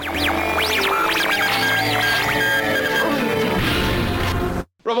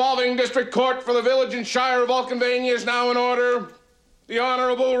Flying District Court for the Village and Shire of Vulcanvania is now in order. The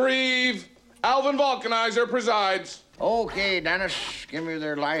Honorable Reeve Alvin Vulcanizer presides. Okay, Dennis, give me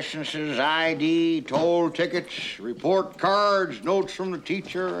their licenses, ID, toll tickets, report cards, notes from the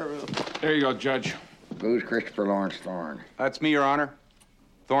teacher. There you go, Judge. Who's Christopher Lawrence Thorne? That's me, Your Honor.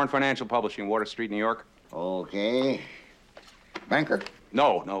 Thorne Financial Publishing, Water Street, New York. Okay. Banker?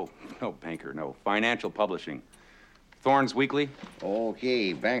 No, banker, no. Financial Publishing. Thorne's Weekly.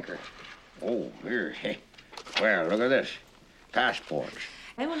 Okay, banker. Oh, here. Well, look at this. Passports.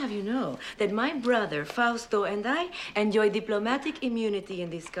 I will have you know that my brother, Fausto, and I enjoy diplomatic immunity in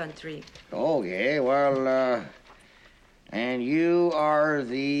this country. Okay, well, and you are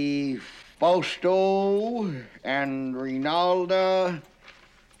the Fausto and Rinalda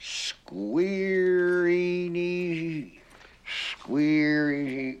Squeerini.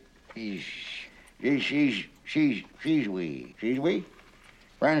 She's we?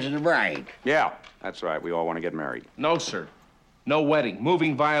 Friends of the bride. Yeah, that's right. We all want to get married. No, sir. No wedding.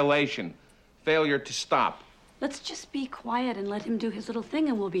 Moving violation. Failure to stop. Let's just be quiet and let him do his little thing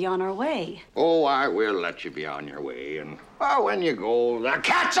and we'll be on our way. Oh, I will let you be on your way. And, well, when you go, the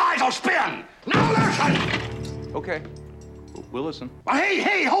cat's eyes will spin. Now listen! Okay. We'll listen.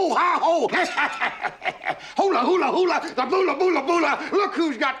 Hey, ho, ha, ho! Hula, hula, hula, the bula, bula, bula. Look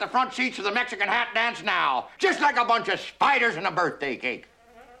who's got the front seats of the Mexican hat dance now. Just like a bunch of spiders in a birthday cake.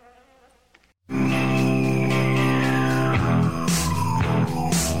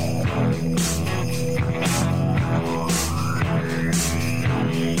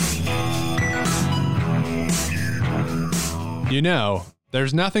 You know,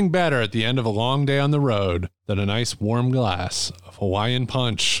 there's nothing better at the end of a long day on the road than a nice warm glass of Hawaiian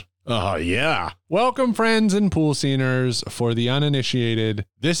Punch. Oh, yeah. Welcome, friends and pool sceners. For the uninitiated,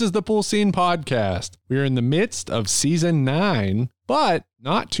 this is the Pool Scene Podcast. We're in the midst of season 9, but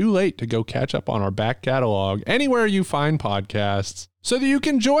not too late to go catch up on our back catalog anywhere you find podcasts so that you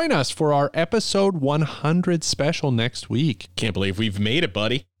can join us for our episode 100 special next week. Can't believe we've made it,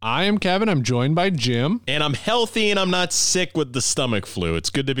 buddy. I am Kevin. I'm joined by Jim. And I'm healthy and I'm not sick with the stomach flu. It's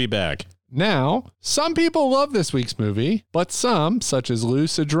good to be back. Now, some people love this week's movie, but some, such as Lou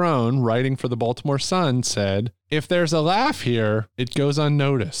Cedrone, writing for the Baltimore Sun, said, if there's a laugh here, it goes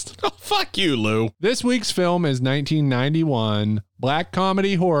unnoticed. Oh, fuck you, Lou. This week's film is 1991, black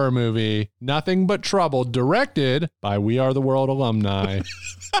comedy horror movie, Nothing But Trouble, directed by We Are the World alumni,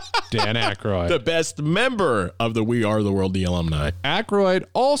 Dan Aykroyd. The best member of the We Are the World alumni. Aykroyd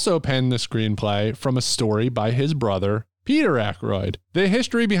also penned the screenplay from a story by his brother, Peter Aykroyd. The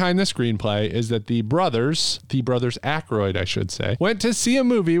history behind the screenplay is that the brothers Aykroyd, I should say, went to see a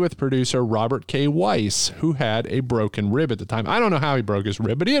movie with producer Robert K. Weiss, who had a broken rib at the time. I don't know how he broke his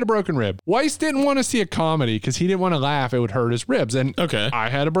rib, but he had a broken rib. Weiss didn't want to see a comedy because he didn't want to laugh. It would hurt his ribs. And okay, I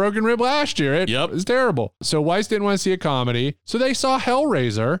had a broken rib last year. It was terrible. So Weiss didn't want to see a comedy. So they saw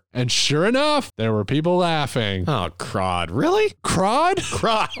Hellraiser, and sure enough, there were people laughing. Oh, Crod. Really? Crod?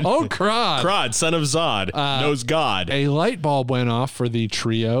 Crod. Oh, Crod. Crod, son of Zod, knows God. A light bulb went off for the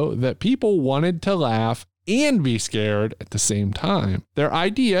trio that people wanted to laugh and be scared at the same time. Their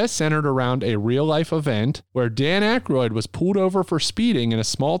idea centered around a real-life event where Dan Aykroyd was pulled over for speeding in a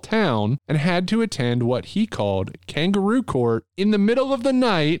small town and had to attend what he called kangaroo court in the middle of the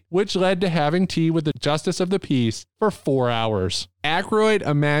night, which led to having tea with the justice of the peace for 4 hours. Aykroyd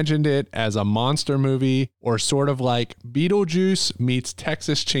imagined it as a monster movie or sort of like Beetlejuice meets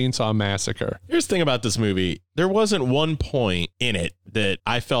Texas Chainsaw Massacre. Here's the thing about this movie. There wasn't one point in it that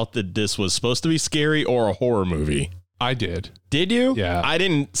I felt that this was supposed to be scary or a horror movie. I did. Did you? Yeah. I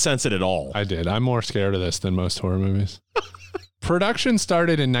didn't sense it at all. I did. I'm more scared of this than most horror movies. Production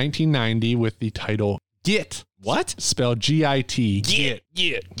started in 1990 with the title Git. What? Spelled G-I-T. Get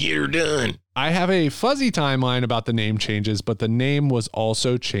her done. I have a fuzzy timeline about the name changes, but the name was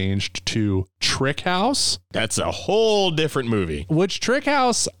also changed to Trick House. That's a whole different movie. Which Trick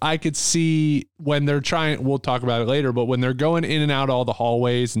House I could see when they're trying, we'll talk about it later, but when they're going in and out all the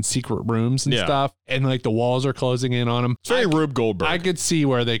hallways and secret rooms and stuff, and like the walls are closing in on them. It's very Rube Goldberg. I could see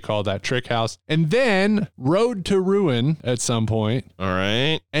where they call that Trick House. And then Road to Ruin at some point. All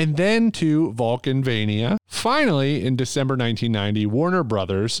right. And then to Vulcanvania. Finally, in December 1990, Warner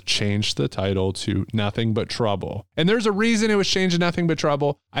Brothers changed the title to Nothing But Trouble. And there's a reason it was changed to Nothing But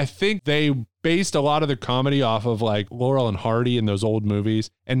Trouble. I think they based a lot of the comedy off of like Laurel and Hardy in those old movies.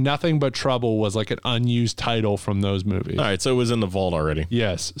 And Nothing But Trouble was like an unused title from those movies. All right, so it was in the vault already.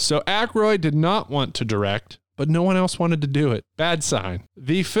 Yes. So Aykroyd did not want to direct, but no one else wanted to do it. Bad sign.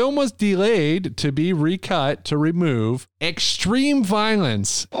 The film was delayed to be recut to remove extreme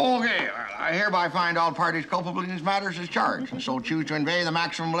violence. Okay, I I hereby find all parties culpable in these matters as charged, and so choose to invade the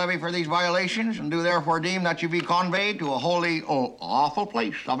maximum levy for these violations, and do therefore deem that you be conveyed to a holy, awful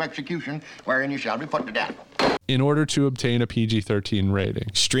place of execution, wherein you shall be put to death. In order to obtain a PG-13 rating.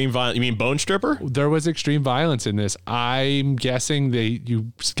 Extreme violence. You mean Bone Stripper? There was extreme violence in this. I'm guessing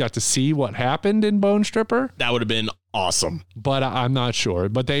you got to see what happened in Bone Stripper. That would have been awesome. But I'm not sure.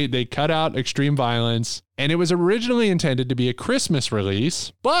 But they cut out extreme violence, and it was originally intended to be a Christmas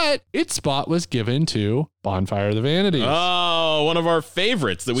release, but its spot was given to Bonfire of the Vanities. Oh, one of our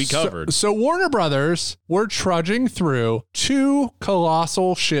favorites that we covered. So Warner Brothers were trudging through two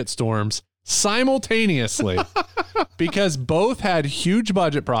colossal shitstorms simultaneously because both had huge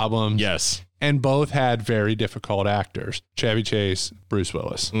budget problems. Yes. And both had very difficult actors, Chevy Chase, Bruce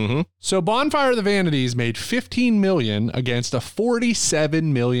Willis. Mm-hmm. So Bonfire of the Vanities made $15 million against a $47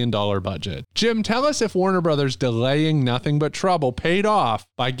 million budget. Jim, tell us if Warner Brothers delaying Nothing But Trouble paid off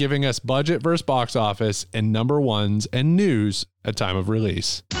by giving us budget versus box office and number ones and news at time of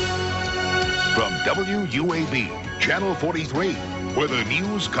release. From WUAB, Channel 43, where the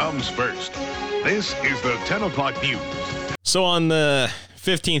news comes first. This is the 10 o'clock news. So on the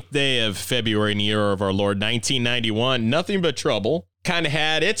 15th day of February in the year of our Lord 1991, Nothing But Trouble kind of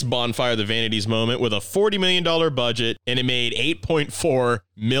had its Bonfire of the Vanities moment with a $40 million budget, and it made $8.4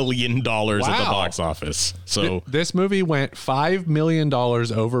 million at the box office. So this movie went $5 million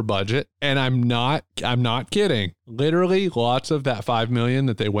over budget, and I'm not kidding. Literally, lots of that $5 million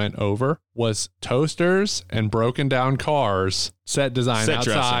that they went over was toasters and broken down cars, set design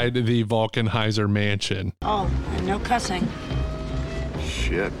outside the Vulcanheiser mansion. Oh, and no cussing.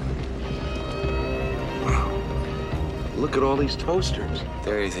 Shit. Wow. Look at all these toasters.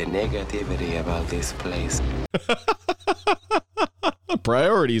 There is a negativity about this place.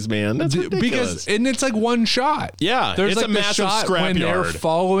 Priorities, man. That's ridiculous. And it's like one shot. Yeah, there's it's like a massive shot when they're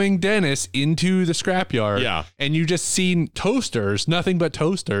following Dennis into the scrapyard. Yeah, and you just see toasters, nothing but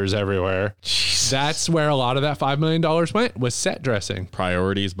toasters everywhere. Jesus. That's where a lot of that $5 million went, was set dressing.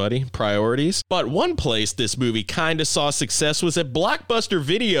 Priorities, buddy. Priorities. But one place this movie kind of saw success was at Blockbuster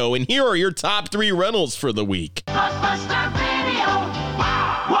Video, and here are your top 3 rentals for the week. Blockbuster Video.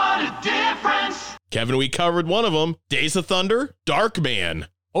 Wow, what a difference. Kevin, we covered one of them, Days of Thunder, Darkman.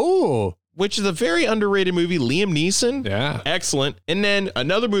 Oh, which is a very underrated movie. Liam Neeson. Yeah. Excellent. And then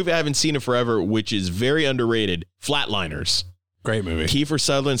another movie I haven't seen in forever, which is very underrated, Flatliners. Great movie. Kiefer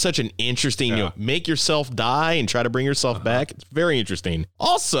Sutherland, such an interesting, make yourself die and try to bring yourself back. It's very interesting.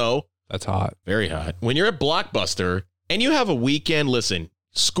 Also, that's hot. Very hot. When you're at Blockbuster and you have a weekend, listen,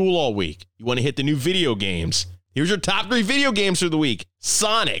 school all week, you want to hit the new video games. Here's your top 3 video games for the week.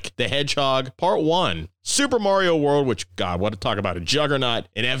 Sonic the Hedgehog Part 1. Super Mario World, which, God, what to talk about, a juggernaut,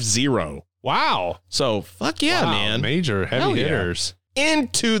 and F-Zero. Wow. So, fuck yeah, man. Major heavy hitters.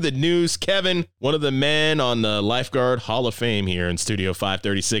 Into the news, Kevin, one of the men on the Lifeguard Hall of Fame here in Studio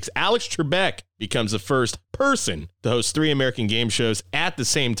 536, Alex Trebek, becomes the first person to host 3 American game shows at the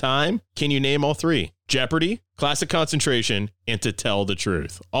same time. Can you name all 3? Jeopardy, Classic Concentration, and To Tell the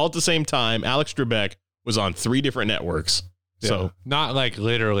Truth. All at the same time, Alex Trebek was on 3 different networks. Yeah. So not like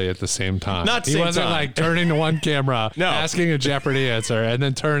literally at the same time. Not he same wasn't time. like turning to one camera, No. asking a Jeopardy answer, and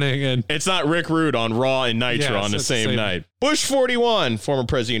then turning and it's not Rick Rude on Raw and Nitro on the same night. Bush 41, former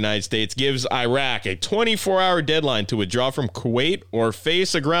president of the United States, gives Iraq a 24-hour deadline to withdraw from Kuwait or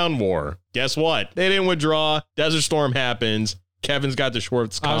face a ground war. Guess what? They didn't withdraw. Desert Storm happens. Kevin's got the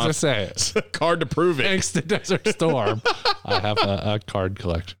Schwarzkopf. I was going to say card to prove it. Thanks to Desert Storm. I have a card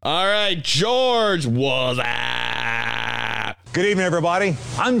collection. All right, George, what's up? Good evening, everybody.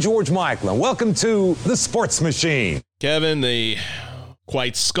 I'm George Michael, and welcome to The Sports Machine. Kevin, the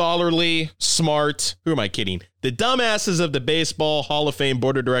quite scholarly, smart, who am I kidding? The dumbasses of the Baseball Hall of Fame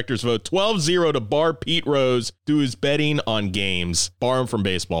Board of Directors vote 12-0 to bar Pete Rose through his betting on games. Bar him from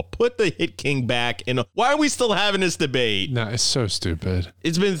baseball. Put the Hit King back. And why are we still having this debate? No, it's so stupid.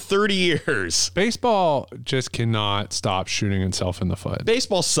 It's been 30 years. Baseball just cannot stop shooting itself in the foot.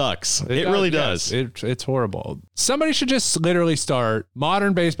 Baseball sucks. It really does. It's horrible. Somebody should just literally start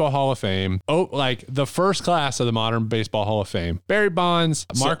Modern Baseball Hall of Fame. Oh, like the first class of the Modern Baseball Hall of Fame. Barry Bonds,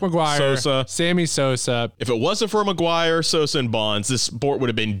 Mark McGwire, Sosa, Sammy Sosa. If it wasn't for McGwire, Sosa, and Bonds, this sport would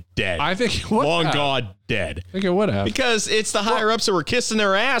have been dead. I think long gone dead. I think it would have. Because it's the higher-ups that were kissing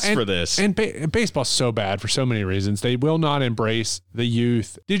their ass for this. And baseball's so bad for so many reasons. They will not embrace the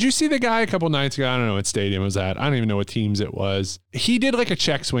youth. Did you see the guy a couple nights ago? I don't know what stadium it was at. I don't even know what teams it was. He did like a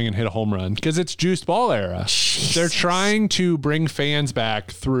check swing and hit a home run because it's juiced ball era. Jesus. They're trying to bring fans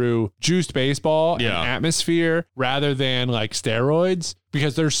back through juiced baseball and atmosphere rather than like steroids.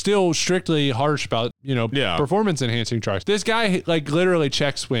 Because they're still strictly harsh about, performance enhancing drugs. This guy, like, literally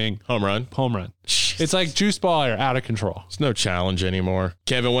check swing. Home run. Jeez. It's like juice ball or out of control. It's no challenge anymore.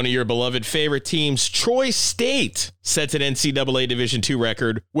 Kevin, one of your beloved favorite teams, Troy State, sets an NCAA Division II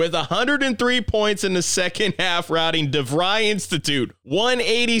record with 103 points in the second half, routing DeVry Institute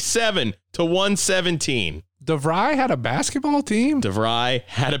 187 to 117. DeVry had a basketball team? DeVry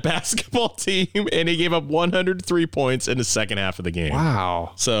had a basketball team, and he gave up 103 points in the second half of the game.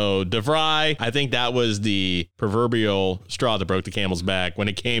 Wow. So DeVry, I think that was the proverbial straw that broke the camel's back when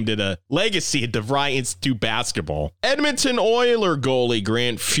it came to the legacy of DeVry Institute basketball. Edmonton Oiler goalie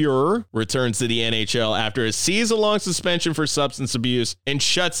Grant Fuhr returns to the NHL after a season-long suspension for substance abuse and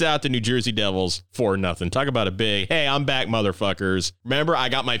shuts out the New Jersey Devils 4-0. Talk about a big, hey, I'm back, motherfuckers. Remember, I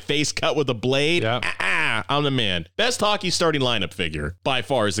got my face cut with a blade? Yep. I'm the man. Best hockey starting lineup figure, by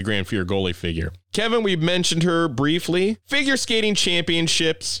far, is the Grant Fuhr goalie figure. Kevin, we mentioned her briefly. Figure skating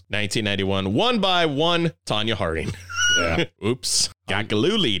championships, 1991, won by one Tanya Harding. Yeah. Oops. Got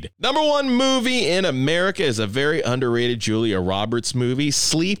Galoo lead. Number one movie in America is a very underrated Julia Roberts movie,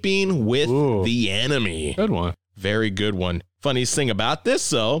 Sleeping with the Enemy. Good one. Very good one. Funniest thing about this,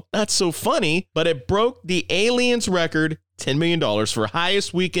 though, not so funny, but it broke the Aliens record, $10 million for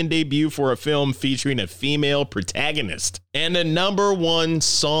highest weekend debut for a film featuring a female protagonist. And the number one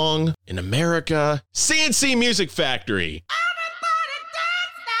song in America, CNC Music Factory.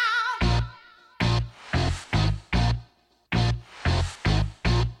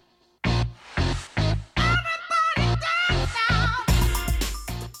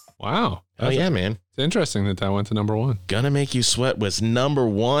 Wow. Oh, yeah, man. It's interesting that went to number one. Gonna Make You Sweat was number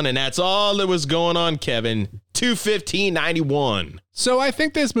one, and that's all that was going on, Kevin. 2/15/91. So I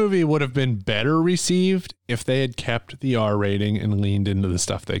think this movie would have been better received if they had kept the R rating and leaned into the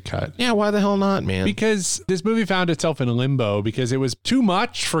stuff they cut. Yeah, why the hell not, man? Because this movie found itself in limbo because it was too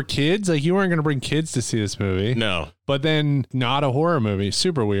much for kids. Like, you weren't going to bring kids to see this movie. No. But then not a horror movie.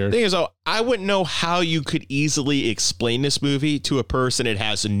 Super weird. The thing is, though, I wouldn't know how you could easily explain this movie to a person that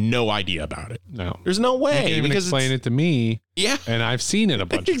has no idea about it. No. There's no way. You can't even explain it to me. Yeah. And I've seen it a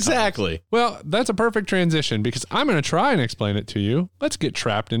bunch of times. Exactly. Well, that's a perfect transition because I'm going to try and explain it to you. Let's get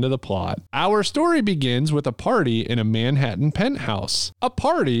trapped into the plot. Our story begins with a party in a Manhattan penthouse. A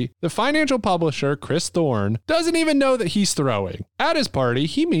party the financial publisher, Chris Thorne, doesn't even know that he's throwing. At his party,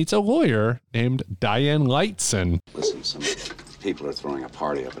 he meets a lawyer named Diane Lightson. Listen, some people are throwing a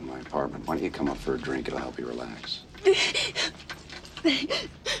party up in my apartment. Why don't you come up for a drink? It'll help you relax.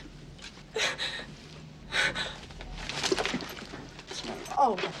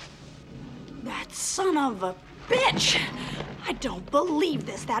 Oh, that son of a bitch! I don't believe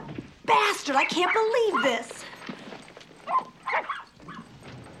this. That bastard! I can't believe this!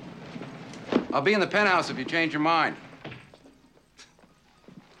 I'll be in the penthouse if you change your mind.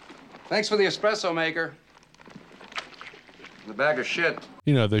 Thanks for the espresso maker. The bag of shit.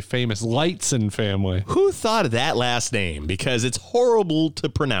 You know, the famous Lightson family. Who thought of that last name? Because it's horrible to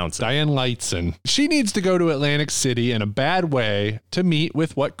pronounce it. Diane Lightson. She needs to go to Atlantic City in a bad way to meet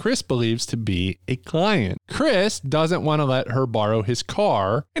with what Chris believes to be a client. Chris doesn't want to let her borrow his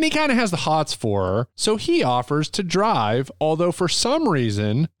car, and he kind of has the hots for her, so he offers to drive, although for some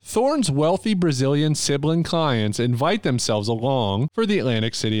reason, Thorne's wealthy Brazilian sibling clients invite themselves along for the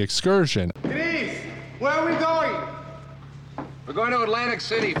Atlantic City excursion. Denise, where are we going? We're going to Atlantic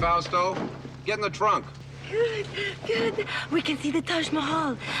City, Fausto. Get in the trunk. Good, good. We can see the Taj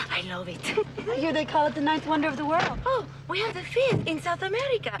Mahal. I love it. I hear they call it the ninth wonder of the world. Oh, we have the fifth in South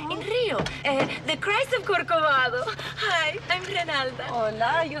America, in Rio. The Christ of Corcovado. Hi, I'm Renalda.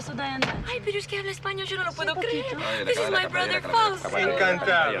 Hola, yo soy Diana. Ay, pero es que habla español, yo no lo puedo creer. This is my brother Fausto.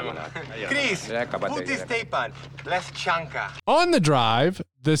 Encantado. Chris, put this tape on. Let's chanca. On the drive,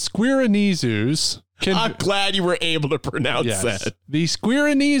 the Squiranizus... I'm glad you were able to pronounce that. The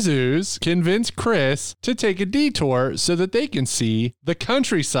Squiranizus convince Chris to take a detour so that they can see the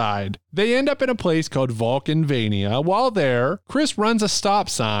countryside. They end up in a place called Vulcanvania. While there, Chris runs a stop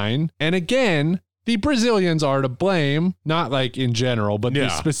sign, and again, the Brazilians are to blame, not like in general, but the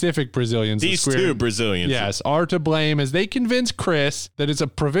specific Brazilians. These two Brazilians. Yes, are to blame as they convince Chris that it's a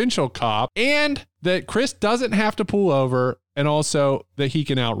provincial cop and that Chris doesn't have to pull over, and also that he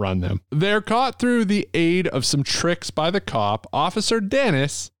can outrun them. They're caught through the aid of some tricks by the cop. Officer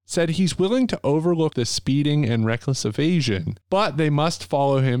Dennis said he's willing to overlook the speeding and reckless evasion, but they must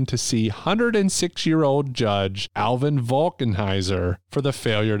follow him to see 106-year-old Judge Alvin Volkenheiser for the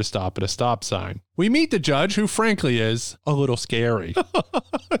failure to stop at a stop sign. We meet the judge, who frankly is a little scary.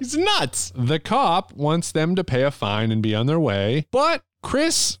 He's nuts. The cop wants them to pay a fine and be on their way, but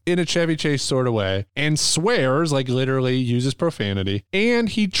Chris, in a Chevy Chase sort of way, and swears, like literally uses profanity, and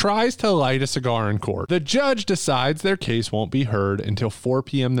he tries to light a cigar in court. The judge decides their case won't be heard until 4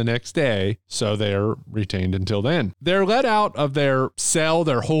 p.m. the next day, so they're retained until then. They're let out of their cell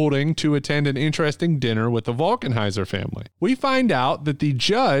they're holding to attend an interesting dinner with the Volkenheiser family. We find out that the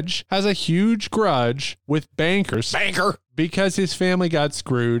judge has a huge grudge with bankers. Because his family got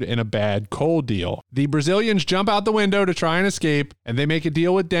screwed in a bad coal deal. The Brazilians jump out the window to try and escape, and they make a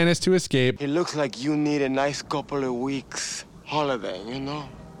deal with Dennis to escape. It looks like you need a nice couple of weeks holiday, you know?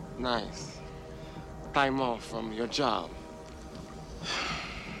 Nice. Time off from your job.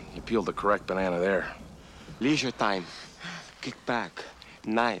 You peeled the correct banana there. Leisure time. Kick back.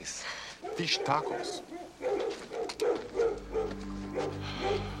 Nice. Fish tacos.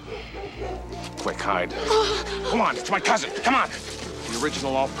 Quick, hide. Come on, it's my cousin. Come on. The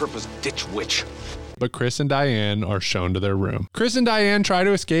original all-purpose ditch witch. But Chris and Diane are shown to their room. Chris and Diane try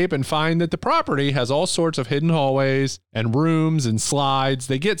to escape and find that the property has all sorts of hidden hallways and rooms and slides.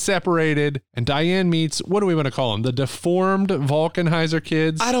 They get separated, and Diane meets, what do we want to call them? The deformed Volkenheiser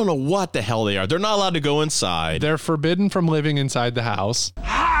kids? I don't know what the hell they are. They're not allowed to go inside. They're forbidden from living inside the house.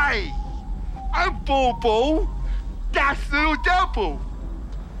 Hi! I'm Bobo. That's Little Devil.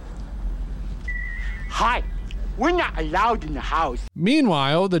 Hi. We're not allowed in the house.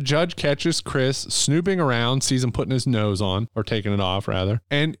 Meanwhile, the judge catches Chris snooping around, sees him putting his nose on, or taking it off rather,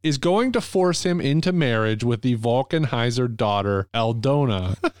 and is going to force him into marriage with the Volkenheiser daughter,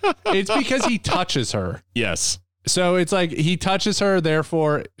 Aldona. It's because he touches her. Yes. So it's like he touches her,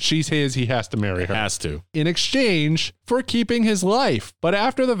 therefore she's his, he has to marry her. Has to. In exchange for keeping his life. But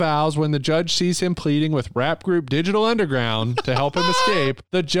after the vows, when the judge sees him pleading with rap group Digital Underground to help him escape,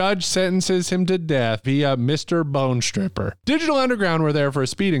 the judge sentences him to death via Mr. Bone Stripper. Digital Underground were there for a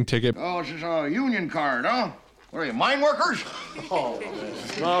speeding ticket. Oh, this is a union card, huh? What are you, mine workers? Oh, man.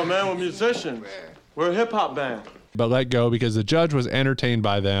 No, man, we're musicians. We're a hip-hop band. But let go because the judge was entertained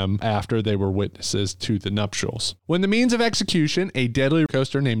by them after they were witnesses to the nuptials. When the means of execution, a deadly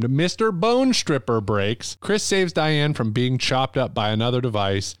coaster named Mr. Bone Stripper, breaks, Chris saves Diane from being chopped up by another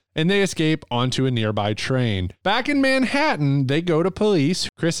device, and they escape onto a nearby train. Back in Manhattan, they go to police.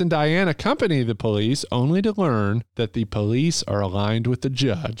 Chris and Diane accompany the police, only to learn that the police are aligned with the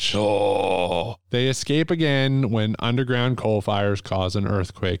judge. Oh. They escape again when underground coal fires cause an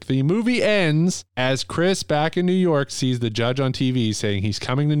earthquake. The movie ends as Chris, back in New York, sees the judge on TV saying he's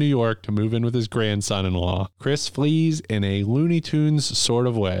coming to New York to move in with his grandson-in-law. Chris flees in a Looney Tunes sort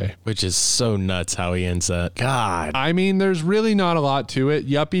of way. Which is so nuts how he ends that. God. I mean, there's really not a lot to it.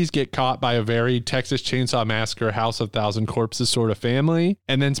 Yuppies get caught by a very Texas Chainsaw Massacre, House of Thousand Corpses sort of family,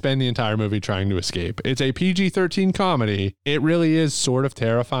 and then spend the entire movie trying to escape. It's a PG-13 comedy. It really is sort of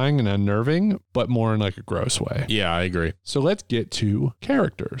terrifying and unnerving, but more in like a gross way. Yeah, I agree. So let's get to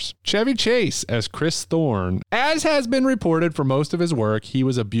characters. Chevy Chase as Chris Thorne. As has been reported for most of his work, he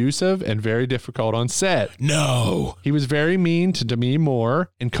was abusive and very difficult on set. No. He was very mean to Demi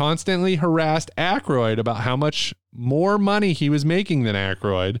Moore and constantly harassed Aykroyd about how much more money he was making than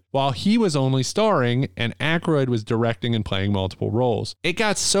Aykroyd, while he was only starring and Aykroyd was directing and playing multiple roles. It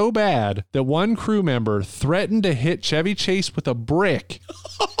got so bad that one crew member threatened to hit Chevy Chase with a brick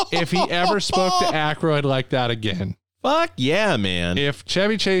if he ever spoke to Aykroyd like that again. Fuck yeah, man. If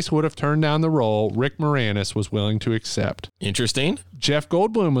Chevy Chase would have turned down the role, Rick Moranis was willing to accept. Interesting. Jeff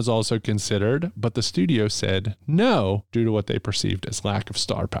Goldblum was also considered, but the studio said no due to what they perceived as lack of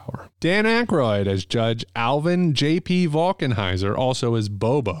star power. Dan Aykroyd as Judge Alvin J.P. Volkenheiser, also as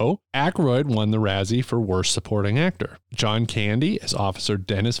Bobo. Aykroyd won the Razzie for Worst Supporting Actor. John Candy as Officer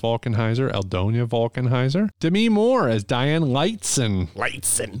Dennis Volkenheiser, Aldona Volkenheiser. Demi Moore as Diane Lightson.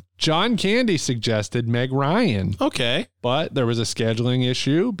 John Candy suggested Meg Ryan. Okay. But there was a scheduling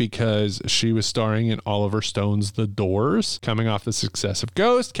issue because she was starring in Oliver Stone's The Doors. Coming off the success of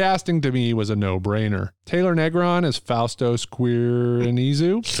Ghost, casting Demi was a no-brainer. Taylor Negron as Fausto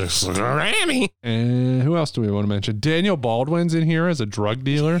Squirinizu. And who else do we want to mention? Daniel Baldwin's in here as a drug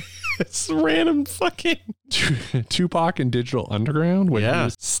dealer. It's random fucking Tupac in Digital Underground when he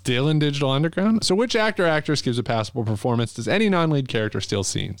was still in Digital Underground. So which actress gives a passable performance? Does any non-lead character steal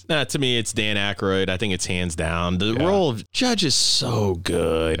scenes? To me, it's Dan Aykroyd. I think it's hands down. The role of Judge is so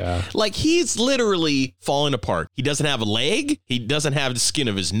good. Yeah. Like, he's literally falling apart. He doesn't have a leg. He doesn't have the skin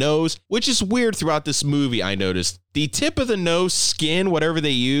of his nose, which is weird throughout this movie, I noticed. The tip of the nose skin, whatever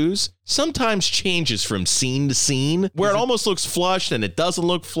they use, sometimes changes from scene to scene, where it almost looks flushed and it doesn't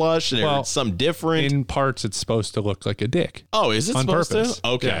look flushed, and it's some different. In parts, it's supposed to look like a dick. Oh, is it on supposed purpose. to?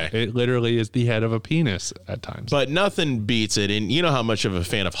 Okay. Yeah, it literally is the head of a penis at times. But nothing beats it. And you know how much of a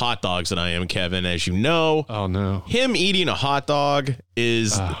fan of hot dogs that I am, Kevin, as you know. Oh, no. Him eating a hot dog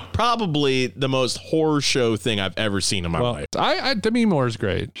is probably the most horror show thing I've ever seen in my life. Demi Moore is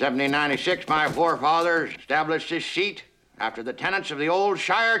great. 1796, my forefathers established this seat after the tenets of the old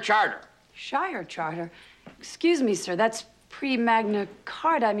Shire Charter. Shire Charter? Excuse me, sir, that's pre-Magna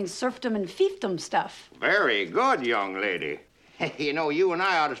Carta. I mean, serfdom and fiefdom stuff. Very good, young lady. You know, you and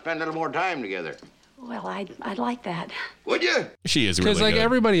I ought to spend a little more time together. Well, I'd like that. Would you? She is really Because, like, good.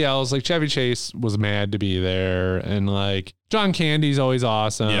 everybody else, like, Chevy Chase was mad to be there, and, like, John Candy's always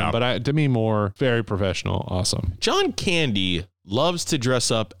awesome, but Demi Moore, very professional, awesome. John Candy loves to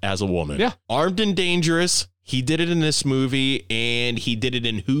dress up as a woman. Yeah. Armed and Dangerous. He did it in this movie, and he did it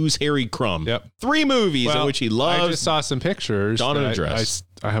in Who's Harry Crumb. Yep. 3 movies in which he loves. I just saw some pictures. Dawn in a Dress.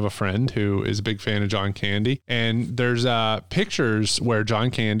 I have a friend who is a big fan of John Candy, and there's pictures where John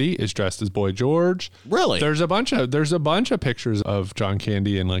Candy is dressed as Boy George. Really? There's a bunch of pictures of John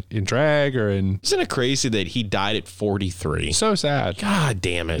Candy in drag or in. Isn't it crazy that he died at 43? So sad. God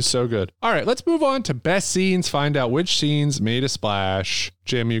damn it. It's so good. All right, let's move on to best scenes. Find out which scenes made a splash.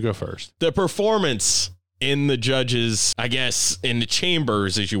 Jim, you go first. The performance in the judges, I guess, in the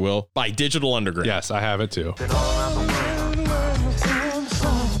chambers, as you will, by Digital Underground. Yes, I have it too.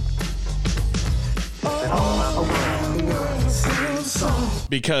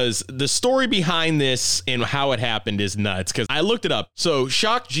 Because the story behind this and how it happened is nuts, because I looked it up. So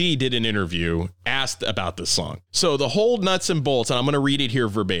Shock G did an interview, asked about this song. So the whole nuts and bolts, and I'm going to read it here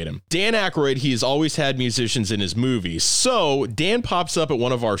verbatim. Dan Aykroyd, he's always had musicians in his movies. So Dan pops up at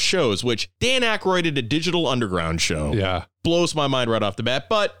one of our shows, which Dan Aykroyd did a Digital Underground show. Yeah. Blows my mind right off the bat.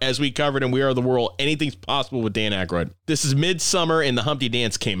 But as we covered in We Are the World, anything's possible with Dan Aykroyd. This is midsummer and the Humpty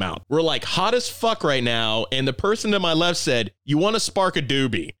Dance came out. We're like hot as fuck right now. And the person to my left said, "You want to spark a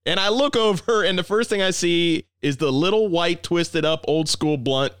doobie?" And I look over and the first thing I see is the little white twisted up old school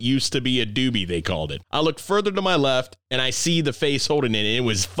blunt used to be a doobie, they called it. I look further to my left and I see the face holding it, and it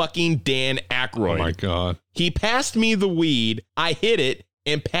was fucking Dan Aykroyd. Oh my God. He passed me the weed. I hit it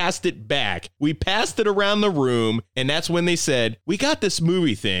and passed it back. We passed it around the room, and that's when they said, "We got this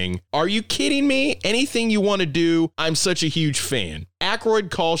movie thing. Are you kidding me? Anything you want to do? I'm such a huge fan." Aykroyd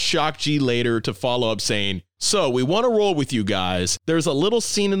calls Shock G later to follow up saying, "So we want to roll with you guys. There's a little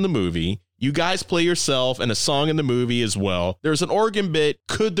scene in the movie. You guys play yourself and a song in the movie as well. There's an organ bit.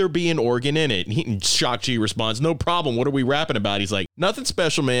 Could there be an organ in it?" And Shock G responds, "No problem. What are we rapping about?" He's like, "Nothing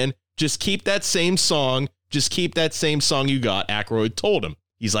special, man. Just keep that same song. Just keep that same song you got," Aykroyd told him.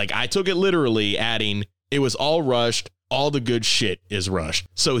 He's like, "I took it literally," adding, "It was all rushed. All the good shit is rushed."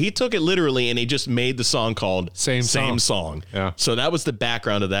 So he took it literally and he just made the song called Same Song. Yeah. So that was the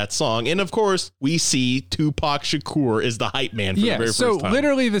background of that song. And of course, we see Tupac Shakur is the hype man for the very first time. So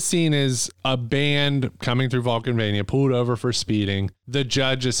literally the scene is a band coming through Vulcanvania, pulled over for speeding. The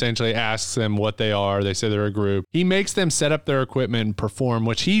judge essentially asks them what they are. They say they're a group. He makes them set up their equipment and perform,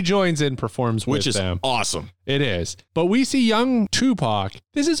 which he joins in, performs with them. Which is awesome. It is. But we see young Tupac.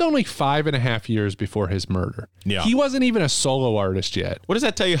 This is only 5.5 years before his murder. Yeah. He wasn't even a solo artist yet. What does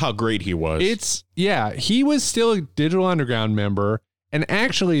that tell you how great he was? He was still a Digital Underground member. And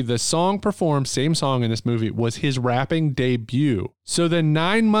actually, the song performed, same song in this movie, was his rapping debut. So then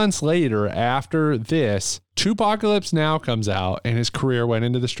 9 months later, after this, Tupacalypse Now comes out, and his career went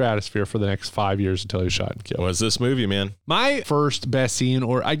into the stratosphere for the next 5 years until he was shot and killed. What was this movie, man? My first best scene,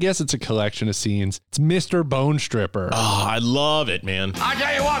 or I guess it's a collection of scenes, it's Mr. Bone Stripper. Oh, I love it, man. I'll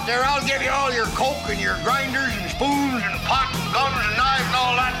tell you what, there, I'll give you all your coke and your grinders and spoons and pots and guns and knives and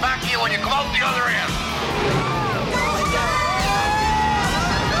all that back to you when you come out the other end.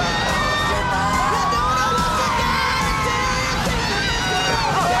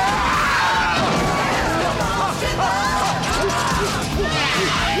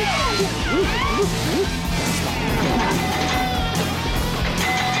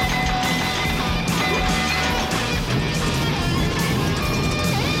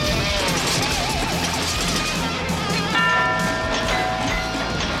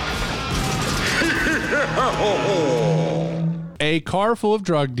 a car full of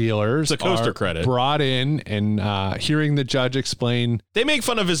drug dealers. It's a coaster credit. Brought in and hearing the judge explain. They make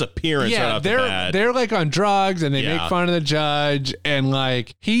fun of his appearance right off the bat. They're like on drugs and they make fun of the judge and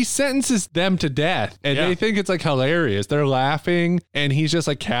like he sentences them to death and they think it's like hilarious. They're laughing and he's just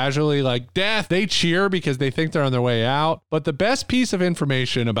like casually like death. They cheer because they think they're on their way out. But the best piece of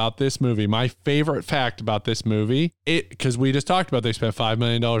information about this movie, my favorite fact about this movie, because we just talked about they spent $5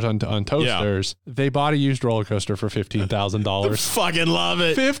 million on toasters. They bought a used roller coaster for $15,000. Fucking love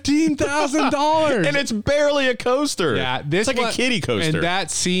it. $15,000. And it's barely a coaster. Yeah, it's like a kiddie coaster. And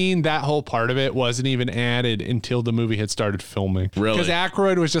that scene, that whole part of it wasn't even added until the movie had started filming. Really? Because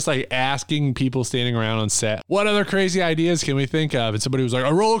Aykroyd was just like asking people standing around on set, what other crazy ideas can we think of? And somebody was like,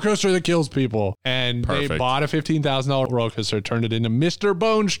 a roller coaster that kills people. And they bought a $15,000 roller coaster, turned it into Mr.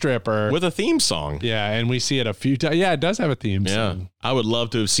 Bone Stripper. With a theme song. Yeah, and we see it a few times. Yeah, it does have a theme song. I would love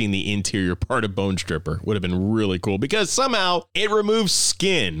to have seen the interior part of Bone Stripper. Would have been really cool because somehow it removes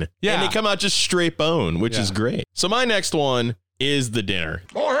skin. Yeah. And they come out just straight bone, which is great. So my next one is the dinner.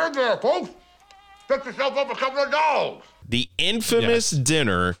 Go ahead there, folks. Pick yourself up a couple of dogs. The infamous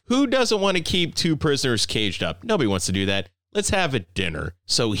dinner. Who doesn't want to keep two prisoners caged up? Nobody wants to do that. Let's have a dinner.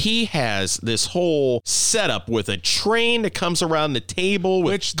 So he has this whole setup with a train that comes around the table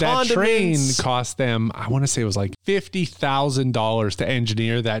with which that train cost them, I want to say it was like $50,000 to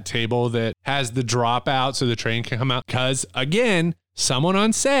engineer that table that has the dropout so the train can come out. Because again, someone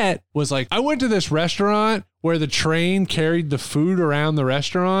on set was like, I went to this restaurant where the train carried the food around the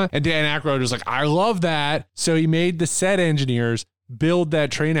restaurant. And Dan Aykroyd was like, I love that. So he made the set engineers build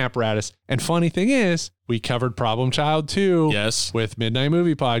that train apparatus. And funny thing is, we covered Problem Child 2 with Midnight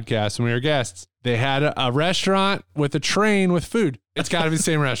Movie Podcast when we were guests. They had a restaurant with a train with food. It's got to be the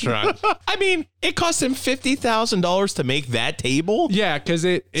same restaurant. I mean, it cost him $50,000 to make that table. Yeah, because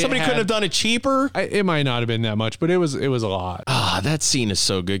somebody couldn't have done it cheaper. It might not have been that much, but it was a lot. That scene is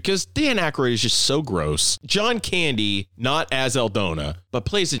so good because Dan Aykroyd is just so gross. John Candy, not as Eldona, but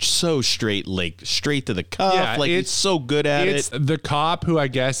plays it so straight, like straight to the cuff. Yeah, like it's so good at it. It's the cop who I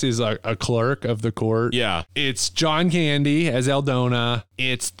guess is a clerk of the court. Yeah, it's John Candy as Eldona.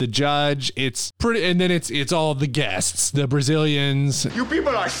 It's the judge. It's pretty, and then it's all the guests, the Brazilians. You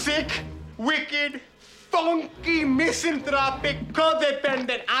people are sick, wicked, funky, misanthropic,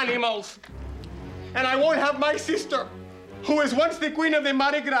 codependent animals. And I won't have my sister, who was once the queen of the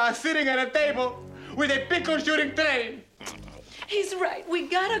Mardi Gras, sitting at a table with a pickle shooting train. He's right. We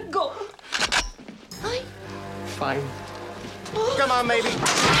gotta go. Fine. Come on, baby.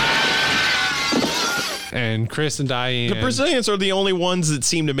 And Chris and Diane. The Brazilians are the only ones that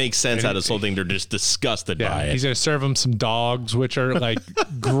seem to make sense out of this whole thing. They're just disgusted by it. He's going to serve them some dogs, which are like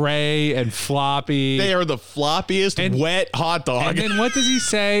gray and floppy. They are the floppiest wet hot dog. And then what does he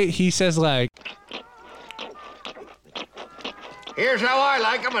say? He says like, here's how I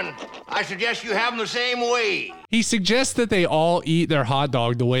like them, and I suggest you have them the same way. He suggests that they all eat their hot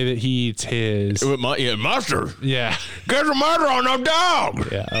dog the way that he eats his. Mustard. Yeah. Get some mustard on the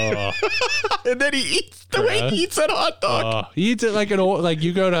dog. Yeah. And then he eats the way he eats that hot dog. He eats it like an old, like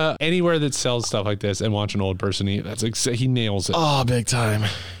you go to anywhere that sells stuff like this and watch an old person eat. That's like, he nails it. Oh, big time.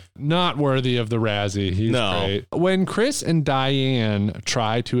 Not worthy of the Razzie. He's great. When Chris and Diane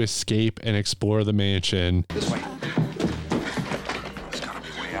try to escape and explore the mansion. This way. There's gotta be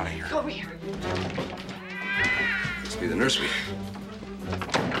a way out of here. Over here. Must be the nursery.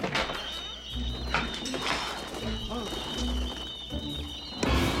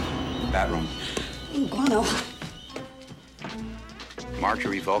 That room. Guano.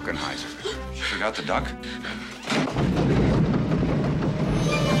 Marjorie Vulcanheiser. She forgot the duck?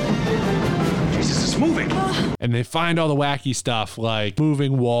 Jesus, it's moving. And they find all the wacky stuff like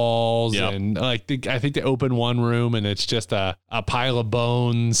moving walls and like I think they open one room and it's just a pile of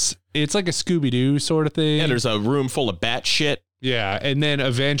bones. It's like a Scooby-Doo sort of thing. Yeah, there's a room full of bat shit. Yeah, and then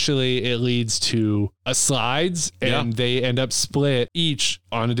eventually it leads to a slides and they end up split each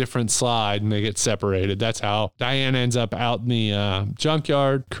on a different slide and they get separated. That's how Diane ends up out in the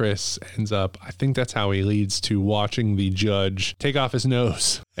junkyard. Chris ends up, I think that's how he leads to watching the judge take off his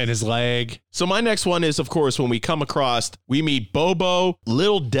nose and his leg. So my next one is, of course, when we come across, we meet Bobo,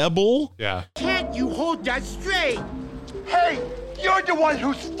 Little Devil. Yeah. Can't you hold that straight? Hey, you're the one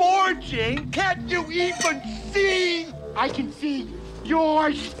who's forging. Can't you even see? I can see.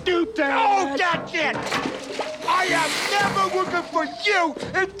 You're stupid. Oh, that's it. I am never working for you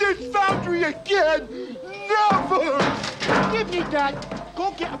in this foundry again. Never. Give me that.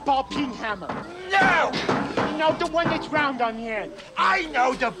 Go get a ball peen hammer. No. No, the one that's round on the end. I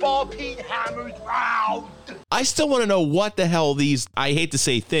know the ball-peen hammer's round. I still want to know what the hell these, I hate to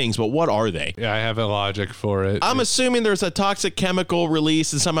say things, but what are they? Yeah, I have a logic for it. I'm assuming there's a toxic chemical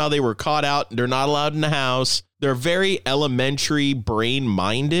release and somehow they were caught out and they're not allowed in the house. They're very elementary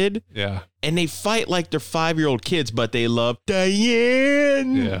brain-minded. Yeah. And they fight like they're 5-year-old kids, but they love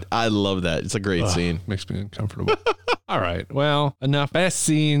Diane. Yeah. I love that. It's a great scene. Makes me uncomfortable. All right. Well, enough best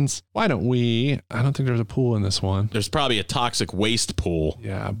scenes. Why don't we? I don't think there's a pool in this one. There's probably a toxic waste pool.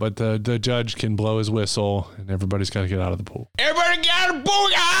 Yeah, but the judge can blow his whistle and everybody's got to get out of the pool. Everybody get out of the pool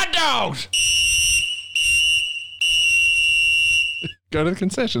with hot dogs. Go to the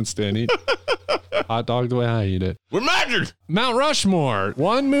concession stand, eat hot dog the way I eat it. We're measured. Mount Rushmore,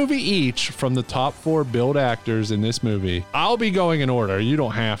 one movie each from the top 4 billed actors in this movie. I'll be going in order. You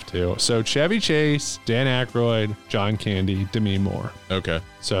don't have to. So Chevy Chase, Dan Aykroyd, John Candy, Demi Moore. Okay.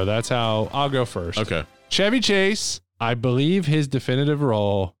 So that's how I'll go first. Okay. Chevy Chase, I believe his definitive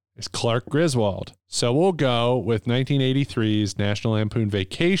role is Clark Griswold. So we'll go with 1983's National Lampoon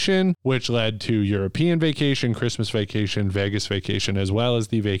Vacation, which led to European Vacation, Christmas Vacation, Vegas Vacation, as well as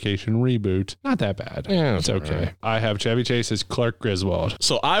the Vacation reboot. Not that bad. Yeah, it's okay. Right. I have Chevy Chase as Clark Griswold.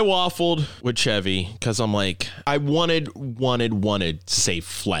 So I waffled with Chevy because I'm like, I wanted to say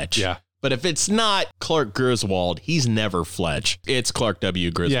Fletch. Yeah. But if it's not Clark Griswold, he's never Fletch. It's Clark W.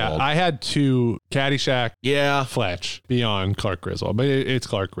 Griswold. Yeah, I had to Caddyshack, yeah, Fletch beyond Clark Griswold, but it's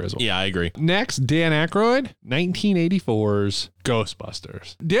Clark Griswold. Yeah, I agree. Next, Dan Aykroyd, 1984's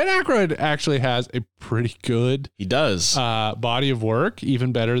Ghostbusters. Dan Aykroyd actually has a pretty good body of work,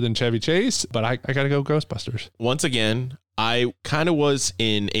 even better than Chevy Chase, but I got to go Ghostbusters. Once again, I kind of was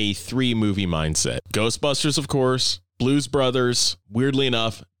in a 3-movie mindset. Ghostbusters, of course, Blues Brothers, weirdly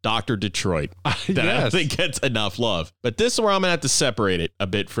enough, Dr. Detroit. That I don't think gets enough love. But this is where I'm going to have to separate it a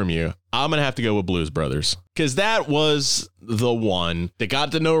bit from you. I'm going to have to go with Blues Brothers because that was the one that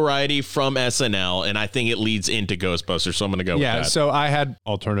got the notoriety from SNL, and I think it leads into Ghostbusters, so I'm going to go with that. Yeah, so I had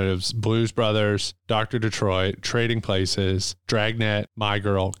alternatives: Blues Brothers, Dr. Detroit, Trading Places, Dragnet, My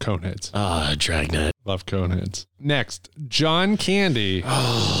Girl, Coneheads. Dragnet. Love Coneheads. Next, John Candy,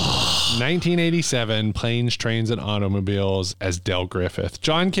 1987, Planes, Trains, and Automobiles as Del Griffith.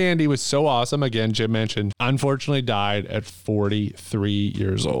 John Candy was so awesome. Again, Jim mentioned, unfortunately died at 43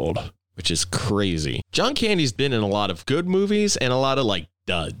 years old. Which is crazy. John Candy's been in a lot of good movies and a lot of like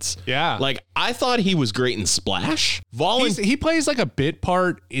duds. Yeah. Like I thought he was great in Splash. He plays like a bit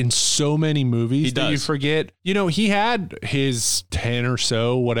part in so many movies that you forget. You know, he had his 10 or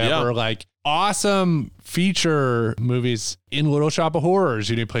so, whatever, like awesome feature movies in Little Shop of Horrors.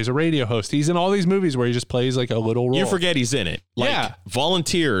 You know, he plays a radio host. He's in all these movies where he just plays like a little role. You forget he's in it. Like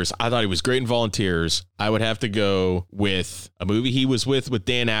Volunteers. I thought he was great in Volunteers. I would have to go with a movie he was with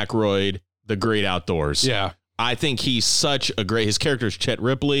Dan Aykroyd, The Great Outdoors. Yeah. I think he's his character is Chet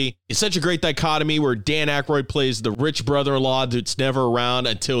Ripley. It's such a great dichotomy where Dan Aykroyd plays the rich brother-in-law that's never around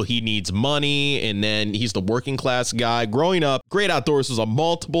until he needs money, and then he's the working class guy. Growing up, Great Outdoors was a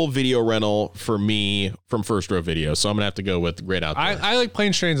multiple video rental for me from First Row Video, so I'm going to have to go with Great Outdoors. I like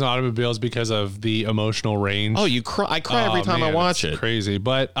Planes, Trains, and Automobiles because of the emotional range. Oh, you cry! I cry every time I watch it. Crazy,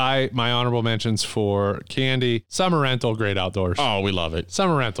 but my honorable mentions for Candy, Summer Rental, Great Outdoors. Oh, we love it.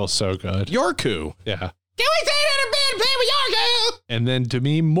 Summer Rental's so good. Yorku. Yeah. Can we say that a bit, baby Yorku? And then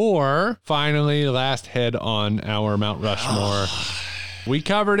Demi Moore, finally, last head on our Mount Rushmore. We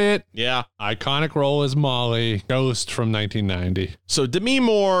covered it. Yeah. Iconic role as Molly, Ghost from 1990. So Demi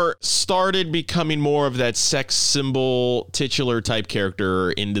Moore started becoming more of that sex symbol titular type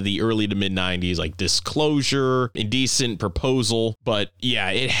character into the early to mid 90s, like Disclosure, Indecent Proposal. But yeah,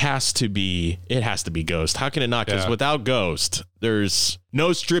 it has to be Ghost. How can it not? Because without Ghost, there's no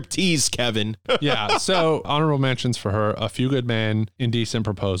striptease, Kevin. Yeah. So honorable mentions for her: A Few Good Men, Indecent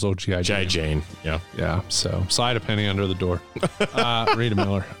Proposal, G.I. Jane. Yeah. Yeah. So slide a penny under the door. Rita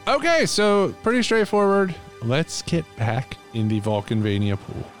Miller. Okay. So pretty straightforward. Let's get back in the Vulcanvania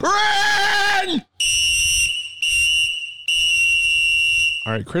pool. Run!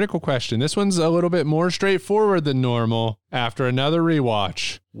 All right, critical question. This one's a little bit more straightforward than normal. After another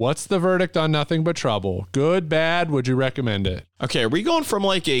rewatch, what's the verdict on Nothing But Trouble? Good, bad? Would you recommend it? Okay, are we going from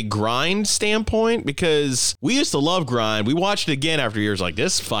like a grind standpoint? Because we used to love grind. We watched it again after years like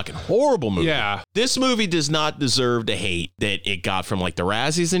this fucking horrible movie. Yeah. This movie does not deserve the hate that it got from like the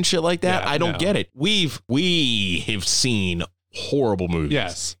Razzies and shit like that. I don't get it. We have seen horrible movies.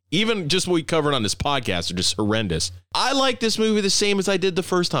 Yes. even just what we covered on this podcast, are just horrendous. I like this movie the same as I did the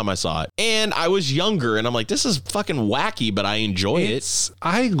first time I saw it. And I was younger, and I'm like, this is fucking wacky, but I enjoy it.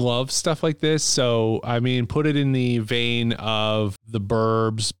 I love stuff like this. So, I mean, put it in the vein of The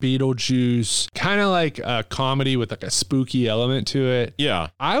Burbs, Beetlejuice, kind of like a comedy with like a spooky element to it. Yeah.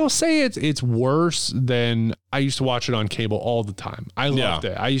 I will say it's worse than I used to watch it on cable all the time. I loved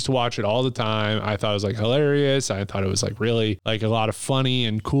it. I used to watch it all the time. I thought it was like hilarious. I thought it was like really like a lot of funny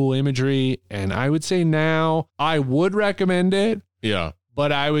and cool imagery. And I would say now I would recommend it. Yeah.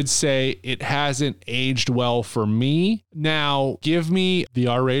 But I would say it hasn't aged well for me. Now, give me the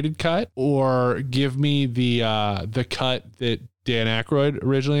R-rated cut or give me the cut that Dan Aykroyd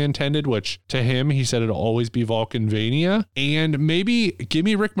originally intended, which to him, he said it'll always be Vulcanvania. And maybe give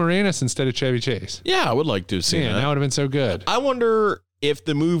me Rick Moranis instead of Chevy Chase. Yeah, I would like to see that. That would have been so good. I wonder if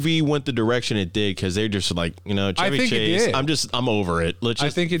the movie went the direction it did, because they're just like, Chevy Chase. It did. I'm over it. I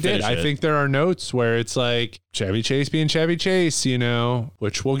think it did. I think there are notes where it's like Chevy Chase being Chevy Chase,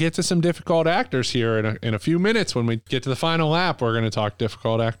 which we'll get to some difficult actors here in a few minutes. When we get to the final lap, we're going to talk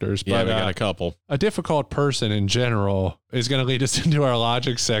difficult actors. Yeah, we got a couple. A difficult person in general is going to lead us into our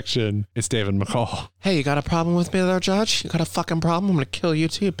logic section. It's David McCall. Hey, you got a problem with me there, Judge? You got a fucking problem? I'm going to kill you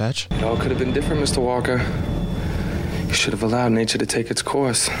too, bitch. It all could have been different, Mr. Walker. You should have allowed nature to take its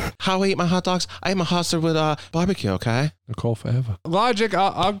course. How I eat my hot dogs? I eat my hot dog with barbecue, okay? Nicole forever. Logic,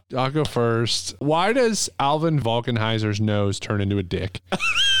 I'll go first. Why does Alvin Vulcanheiser's nose turn into a dick?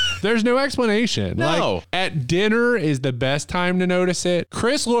 There's no explanation. No. Like, at dinner is the best time to notice it.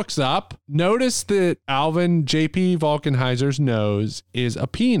 Chris looks up, notice that Alvin J.P. Vulcanheiser's nose is a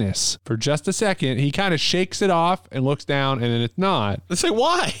penis. For just a second, he kind of shakes it off and looks down, and then it's not. Let's say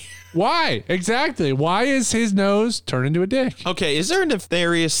why? Why? Exactly. Why is his nose turned into a dick? Okay, is there a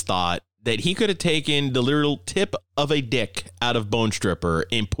nefarious thought that he could have taken the little tip of a dick out of Bone Stripper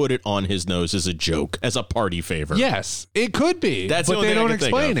and put it on his nose as a joke, as a party favor? Yes, it could be. That's but the only they thing I don't can think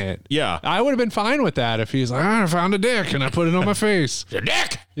explain of. it. Yeah. I would have been fine with that if he's like, I found a dick and I put it on my face. Your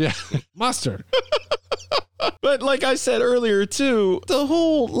dick! Yeah. Mustard. But like I said earlier, too, the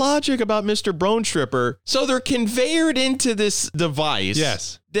whole logic about Mr. Bone Stripper, so they're conveyed into this device.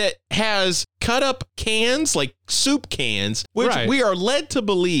 Yes. That has cut up cans, like soup cans, which Right. we are led to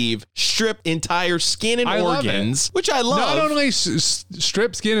believe strip entire skin and organs, which I love. Not only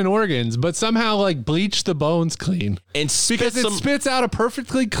strip skin and organs, but somehow like bleach the bones clean. And because it spits out a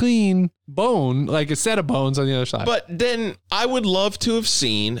perfectly clean bone, like a set of bones on the other side. But then I would love to have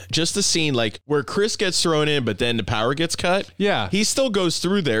seen just a scene like where Chris gets thrown in, but then the power gets cut. Yeah. He still goes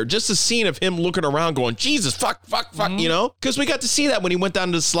through there. Just a scene of him looking around going, Jesus, fuck, Because we got to see that when he went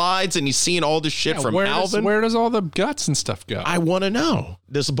down to the slides and he's seeing all this shit from Alvin. Where does all the guts and stuff go? I want to know.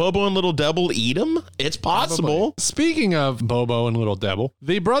 Does Bobo and Little Devil eat him? It's possible. Speaking of Bobo and Little Devil,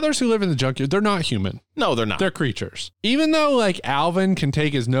 the brothers who live in the junkyard, they're not human. No, they're not. They're creatures. Even though like Alvin can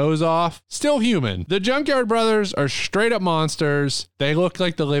take his nose off, still human. The Junkyard Brothers are straight up monsters. They look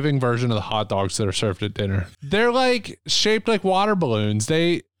like the living version of the hot dogs that are served at dinner. They're like shaped like water balloons.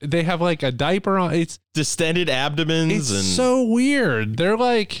 They have like a diaper on. It's distended abdomens. It's so weird.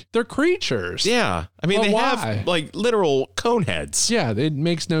 They're creatures. Yeah. I mean, But they why? have like literal cone heads. Yeah, it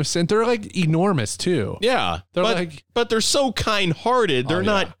makes no sense. They're like enormous too. Yeah. They're but they're so kind-hearted. They're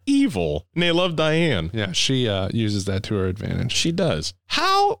not evil. And they love Diane. Yeah, she uses that to her advantage. She does.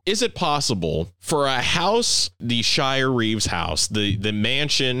 How is it possible for a house, the Shire Reeves house, the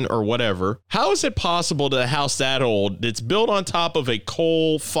mansion or whatever, how is it possible to a house that old that's built on top of a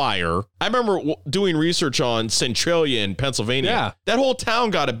coal fire? I remember doing research on Centralia in Pennsylvania. Yeah. That whole town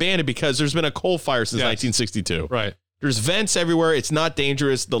got abandoned because there's been a coal fire since 1962. Right. There's vents everywhere. It's not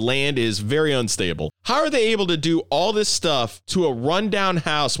dangerous. The land is very unstable. How are they able to do all this stuff to a rundown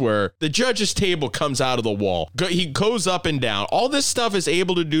house where the judge's table comes out of the wall? He goes up and down. All this stuff is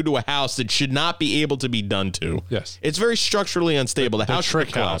able to do to a house that should not be able to be done to. Yes. It's very structurally unstable. The house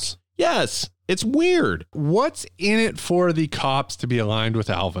should collapse. Yes. It's weird. What's in it for the cops to be aligned with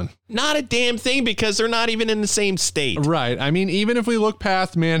Alvin? Not a damn thing, because they're not even in the same state. Right. I mean, even if we look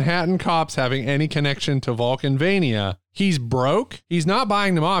past Manhattan cops having any connection to Vulcanvania, he's broke. He's not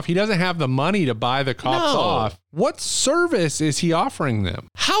buying them off. He doesn't have the money to buy the cops off. What service is he offering them?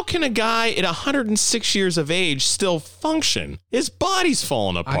 How can a guy at 106 years of age still function? His body's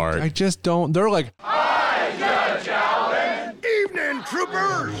falling apart. I just don't. They're like, Hi, Judge Alvin. Evening,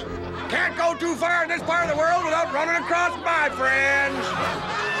 troopers. Can't go too far in this part of the world without running across my friends.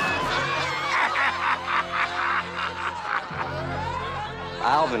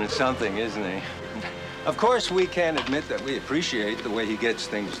 Alvin is something, isn't he? Of course, we can admit that we appreciate the way he gets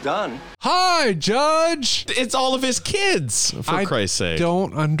things done. Hi, Judge. It's all of his kids, for Christ's sake. I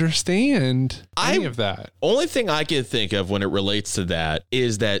don't understand any of that. Only thing I can think of when it relates to that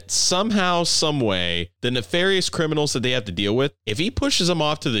is that somehow, some way, the nefarious criminals that they have to deal with, if he pushes them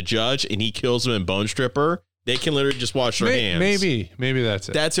off to the judge and he kills them in Bone Stripper, they can literally just wash their hands. Maybe that's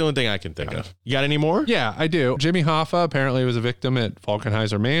it. That's the only thing I can think of. You got any more? Yeah, I do. Jimmy Hoffa apparently was a victim at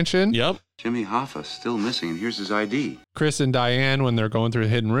Falkenheiser Mansion. Yep. Jimmy Hoffa still missing, and here's his ID. Chris and Diane, when they're going through the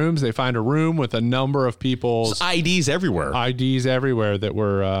hidden rooms, they find a room with a number of people's IDs everywhere. IDs everywhere that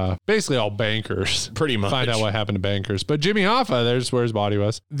were basically all bankers. Pretty much. Find out what happened to bankers. But Jimmy Hoffa, there's where his body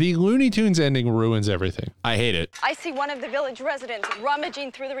was. The Looney Tunes ending ruins everything. I hate it. I see one of the village residents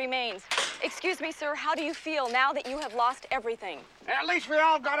rummaging through the remains. Excuse me, sir, how do you feel now that you have lost everything? At least we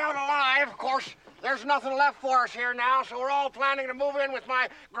all got out alive. Of course, there's nothing left for us here now, so we're all planning to move in with my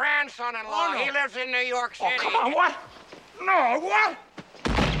grandson-in-law. Oh, no. He lives in New York City. Oh, come on, what? No, what?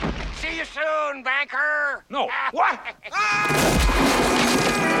 See you soon, banker. No, what?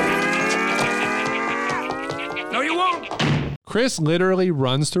 No, you won't. Chris literally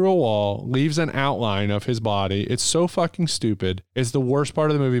runs through a wall, leaves an outline of his body. It's so fucking stupid. It's the worst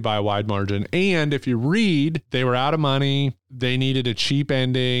part of the movie by a wide margin. And if you read, they were out of money. They needed a cheap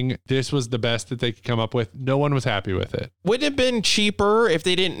ending. This was the best that they could come up with. No one was happy with it. Wouldn't it have been cheaper if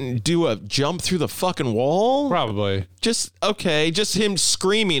they didn't do a jump through the fucking wall? Probably. Just him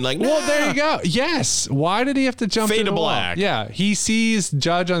screaming like, well, there you go. Yes. Why did he have to jump Fade through to the black. wall? Yeah. He sees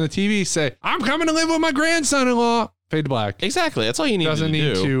Judge on the TV say, I'm coming to live with my grandson-in-law. Fade to black. Exactly. That's all you need to do. Doesn't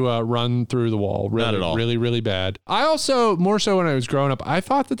need to run through the wall. Really, Not at all. Really, really bad. I also, more so when I was growing up, I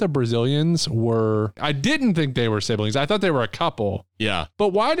thought that the Brazilians were, I didn't think they were siblings. I thought they were a couple. Yeah.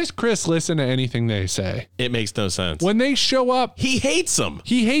 But why does Chris listen to anything they say? It makes no sense. When they show up, he hates them.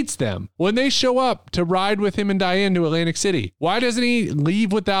 He hates them. When they show up to ride with him and Diane to Atlantic City, why doesn't he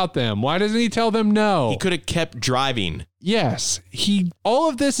leave without them? Why doesn't he tell them no? He could have kept driving. Yes, all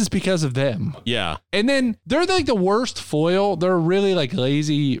of this is because of them. Yeah. And then they're like the worst foil. They're really like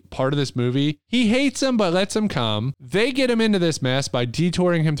lazy part of this movie. He hates them, but lets them come. They get him into this mess by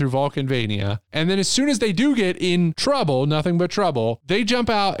detouring him through Vulcanvania. And then as soon as they do get in trouble, nothing but trouble, they jump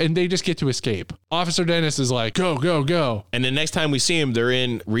out and they just get to escape. Officer Dennis is like, go, go, go. And the next time we see him, they're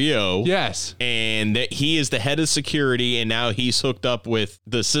in Rio. Yes. And he is the head of security, and now he's hooked up with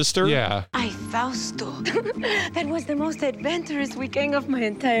the sister. Yeah. Ay, Fausto. That was the most adventurous weekend of my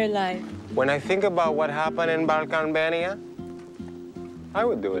entire life. When I think about what happened in Balkanbania, I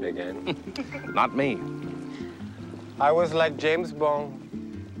would do it again. Not me. I was like James Bond.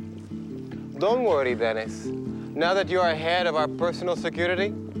 Don't worry, Dennis. Now that you are head of our personal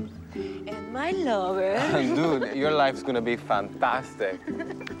security, And my lover. dude, your life's gonna be fantastic.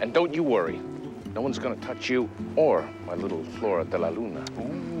 And don't you worry. No one's gonna touch you or my little Flora de la Luna.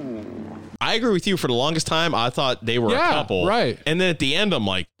 I agree with you. For the longest time, I thought they were a couple. Right. And then at the end, I'm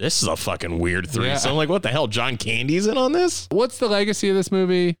like, this is a fucking weird threesome. I'm like, what the hell? John Candy's in on this? What's the legacy of this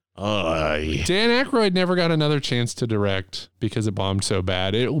movie? Dan Aykroyd never got another chance to direct because it bombed so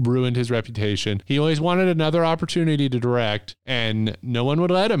bad. It ruined his reputation. He always wanted another opportunity to direct, and no one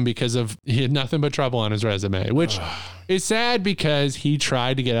would let him because he had nothing but trouble on his resume, which is sad because he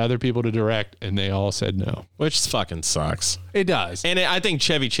tried to get other people to direct, and they all said no. Which fucking sucks. It does. And I think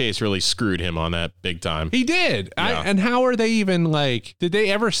Chevy Chase really screwed him on that big time. He did. Yeah. And how are they even like, did they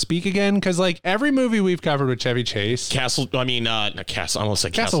ever speak again? Because like every movie we've covered with Chevy Chase. I almost said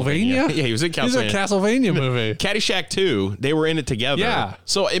Castlevania? Yeah, he was in Castlevania. He's a Castlevania movie. Caddyshack 2, they were in it together. Yeah.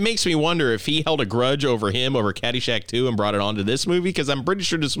 So it makes me wonder if he held a grudge over Caddyshack 2 and brought it on to this movie, because I'm pretty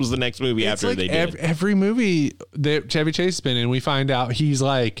sure this was the next movie It's after like they did. Every movie that Chevy Chase has been in, we find out he's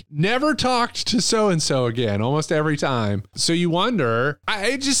like, never talked to so-and-so again, almost every time. So you wonder,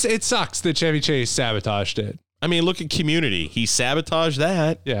 it sucks that Chevy Chase sabotaged it. I mean, look at Community. He sabotaged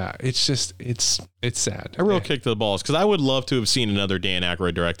that. Yeah, it's just, it's sad. A real kick to the balls, because I would love to have seen another Dan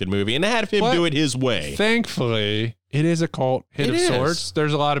Aykroyd directed movie and have him do it his way. Thankfully, it is a cult hit of sorts.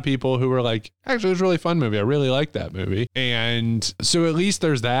 There's a lot of people who were like, actually, it was a really fun movie. I really liked that movie. And so at least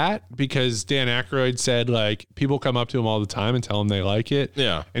there's that, because Dan Aykroyd said like, people come up to him all the time and tell him they like it.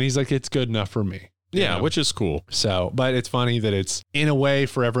 Yeah. And he's like, it's good enough for me. Yeah, which is cool. So, but it's funny that it's in a way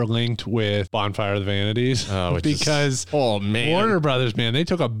forever linked with Bonfire of the Vanities. Because Warner Brothers, man, they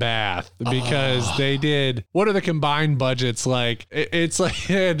took a bath because they did, what are the combined budgets like? It's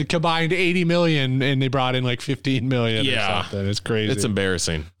like combined 80 million and they brought in like 15 million or something. It's crazy. It's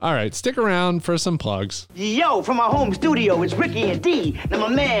embarrassing. All right, stick around for some plugs. Yo, from our home studio, it's Ricky and D. Now my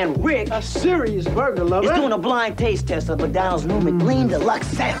man Rick, a serious burger lover, is doing a blind taste test of McDonald's new McLean Deluxe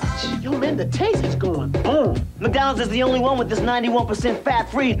sandwich. Yo, man, the taste is going on. McDonald's is the only one with this 91%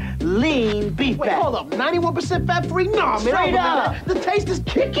 fat-free lean beef Wait, fat. hold up. 91% fat-free? Nah, man. Straight up. The taste is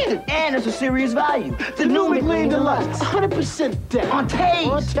kicking. And it's a serious value. The new McLean Deluxe. 100% down. On taste.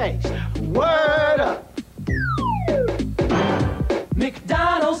 On taste. Word up.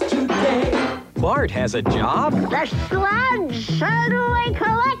 McDonald's today. Bart has a job? The sludge certainly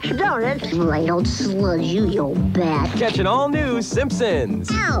collects donuts. Right, old sludge, you bat. Catch an all-new Simpsons.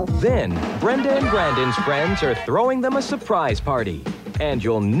 Ow. Then, Brenda and Brandon's friends are throwing them a surprise party. And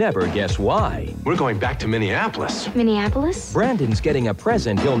you'll never guess why. We're going back to Minneapolis. Minneapolis? Brandon's getting a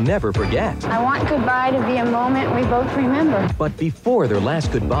present he'll never forget. I want goodbye to be a moment we both remember. But before their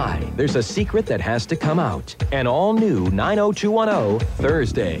last goodbye, there's a secret that has to come out. An all-new 90210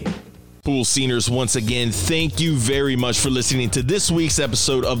 Thursday. Pool Sceners, once again, thank you very much for listening to this week's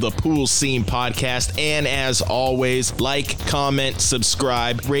episode of the Pool Scene Podcast. And as always, like, comment,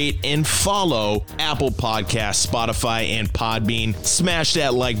 subscribe, rate, and follow Apple Podcasts, Spotify, and Podbean. Smash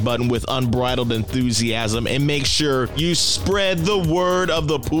that like button with unbridled enthusiasm and make sure you spread the word of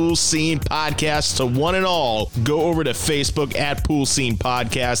the Pool Scene Podcast to one and all. Go over to Facebook at Pool Scene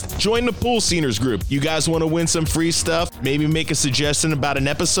Podcast. Join the Pool Sceners group. You guys want to win some free stuff? Maybe make a suggestion about an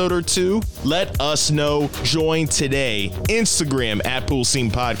episode or two? Let us know. Join today. Instagram at Pool Scene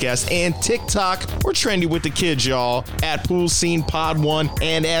Podcast and TikTok. We're trendy with the kids, y'all, at Pool Scene Pod 1.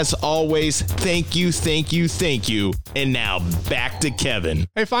 And as always, thank you. And now back to Kevin.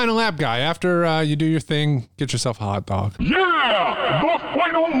 Hey, final lap guy. After you do your thing, get yourself a hot dog. Yeah! The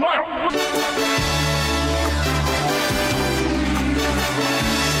final lap!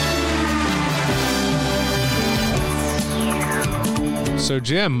 So,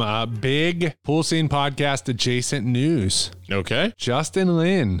 Jim, big Pool Scene Podcast adjacent news. Okay. Justin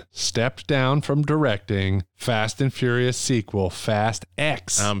Lin stepped down from directing Fast and Furious sequel, Fast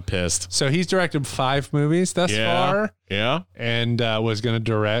X. I'm pissed. So he's directed 5 movies thus far. Yeah. And was going to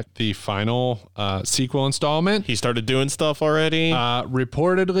direct the final sequel installment. He started doing stuff already?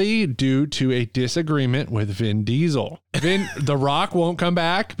 Reportedly due to a disagreement with Vin Diesel. The Rock won't come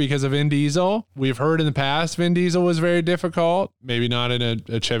back because of Vin Diesel. We've heard in the past Vin Diesel was very difficult. Maybe not in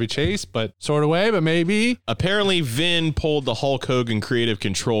a Chevy Chase, but sort of way, but maybe. Apparently, Vin pulled the Hulk Hogan creative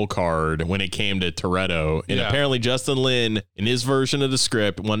control card when it came to Toretto. And apparently Justin Lin, in his version of the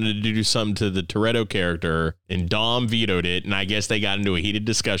script, wanted to do something to the Toretto character, and Dom vetoed it. And I guess they got into a heated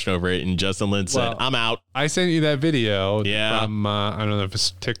discussion over it. And Justin Lin said, I'm out. I sent you that video from, I don't know if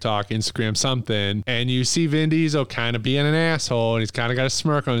it's TikTok, Instagram, something. And you see Vin Diesel kind of being an asshole. And he's kind of got a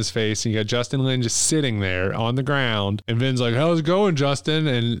smirk on his face. And you got Justin Lin just sitting there on the ground. And Vin's like, how's it going, Justin?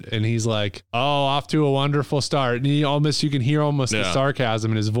 And he's like, oh, off to a wonderful start. And you can hear almost the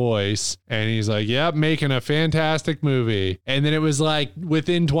sarcasm in his voice. And he's like, yep, making a fantastic movie. And then it was like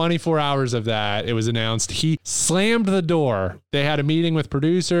within 24 hours of that, it was announced he slammed the door. They had a meeting with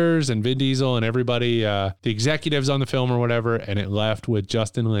producers and Vin Diesel and everybody, the executives on the film or whatever, and it left with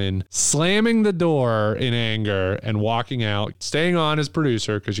Justin Lin slamming the door in anger and walking out, staying on as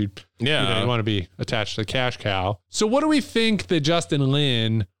producer because you want to be attached to the cash cow. So what do we think that Justin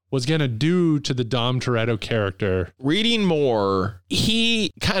Lin was going to do to the Dom Toretto character? Reading more,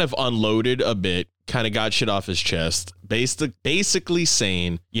 he kind of unloaded a bit, kind of got shit off his chest, basically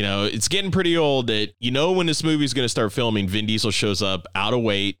saying, it's getting pretty old that, when this movie's going to start filming, Vin Diesel shows up out of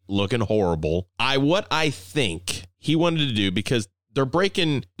weight, looking horrible. What I think he wanted to do, because they're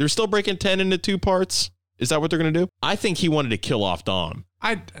still breaking 10 into 2 parts. Is that what they're going to do? I think he wanted to kill off Dom.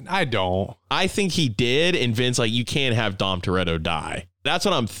 I don't. I think he did. And Vin's like, you can't have Dom Toretto die. That's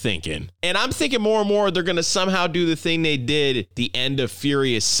what I'm thinking. And I'm thinking more and more they're going to somehow do the thing they did at the end of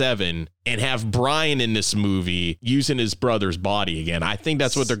Furious 7 and have Brian in this movie using his brother's body again. I think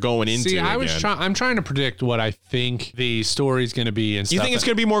that's what they're going into. See, I'm trying to predict what I think the story's going to be and stuff. You think it's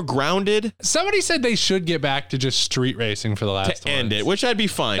going to be more grounded? Somebody said they should get back to just street racing for the last one. End it, which I'd be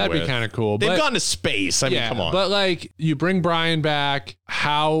fine with. That'd be kind of cool. They've gone to space. I mean, come on. But like, you bring Brian back,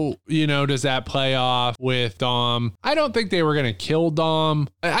 how, does that play off with Dom? I don't think they were going to kill Dom.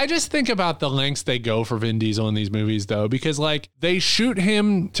 I just think about the lengths they go for Vin Diesel in these movies, though, because like they shoot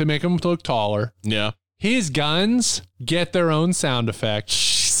him to make him look taller. Yeah. His guns get their own sound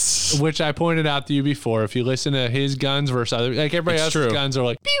effects, which I pointed out to you before. If you listen to his guns versus other, like everybody else's guns are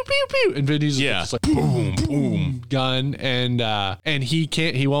like pew pew pew, and Vin Diesel's just like boom boom gun, and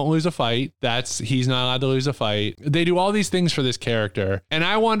he won't lose a fight. He's not allowed to lose a fight. They do all these things for this character, and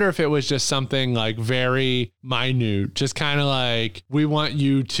I wonder if it was just something like very minute, just kind of like, we want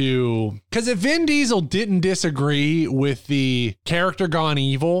you to, because if Vin Diesel didn't disagree with the character gone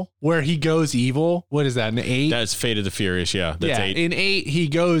evil, where he goes evil, what is that, in 8? That's Fate of the Furious, That's 8. In 8, he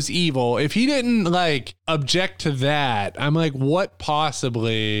goes evil. evil. If he didn't like object to that, I'm like, what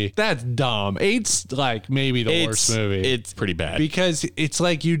possibly? That's dumb. 8's like maybe the worst movie. It's pretty bad because it's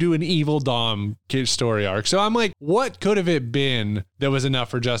like you do an evil Dom story arc. So I'm like, what could have it been that was enough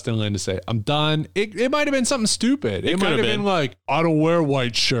for Justin Lin to say, I'm done? It might have been something stupid. It might have been like, I don't wear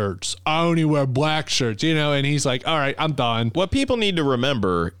white shirts. I only wear black shirts, you know? And he's like, all right, I'm done. What people need to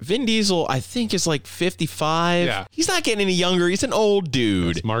remember, Vin Diesel, I think, is like 55. Yeah. He's not getting any younger. He's an old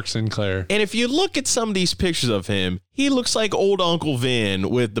dude. It's Mark Sinclair. And if you look at some of these pictures of him, he looks like old Uncle Vin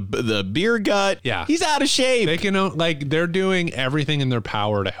with the beer gut. Yeah. He's out of shape. They can, like, they're doing everything in their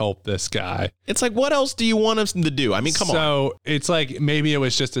power to help this guy. It's like, what else do you want us to do? I mean, come on. So it's like maybe it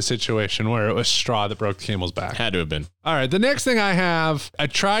was just a situation where it was straw that broke the camel's back. Had to have been. All right. The next thing I have, I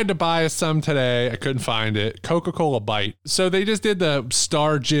tried to buy some today. I couldn't find it. Coca-Cola Bite. So they just did the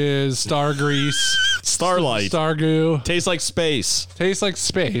Star Jizz, Star Grease, Starlight, Star Goo. Tastes like space. Tastes like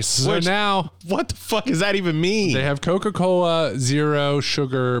space. So now, what the fuck does that even mean? They have Coca-Cola Zero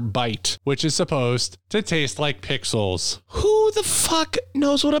Sugar Bite, which is supposed to taste like pixels. Who the fuck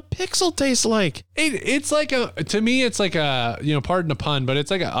knows what a pixel tastes like? It's like to me, it's like a, you know, pardon the pun, but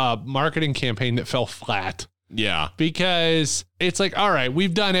it's like a marketing campaign that fell flat. Yeah. Because it's like, all right,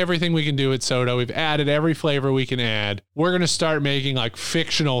 we've done everything we can do with soda. We've added every flavor we can add. We're going to start making like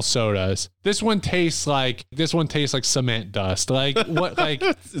fictional sodas. This one tastes like cement dust. Like what, like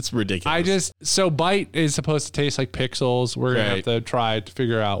it's ridiculous. So Bite is supposed to taste like pixels. We're going to have to try to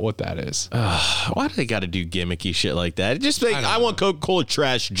figure out what that is. Why do they got to do gimmicky shit like that? Just like, I want Coca-Cola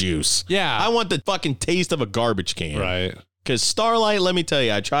trash juice. Yeah. I want the fucking taste of a garbage can. Right. Because Starlight, let me tell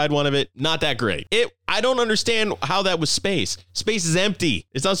you, I tried one of it. Not that great. I don't understand how that was space. Space is empty.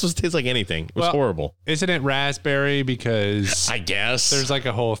 It's not supposed to taste like anything. It was horrible. Isn't it raspberry? Because I guess there's like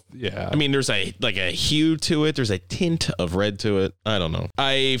a whole, yeah. I mean, there's a hue to it. There's a tint of red to it. I don't know.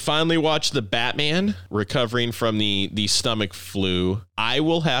 I finally watched The Batman, recovering from the stomach flu. I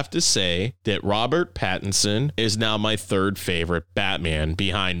will have to say that Robert Pattinson is now my third favorite Batman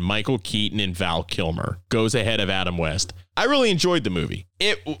behind Michael Keaton and Val Kilmer. Goes ahead of Adam West. I really enjoyed the movie.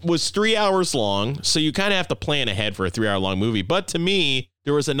 It was 3 hours long, so you kind of have to plan ahead for a 3 hour long movie. But to me,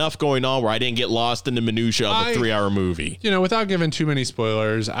 there was enough going on where I didn't get lost in the minutia of a 3 hour movie. You know, without giving too many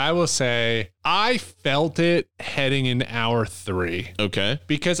spoilers, I will say I felt it heading into hour 3. Okay.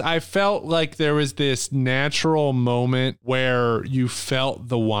 Because I felt like there was this natural moment where you felt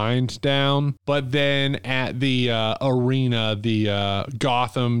the wind down, but then at the arena, the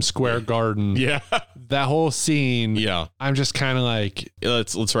Gotham Square Garden. Yeah. That whole scene. Yeah. I'm just kind of like,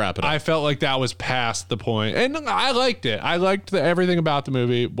 let's wrap it up. I felt like that was past the point. And I liked it. I liked everything about the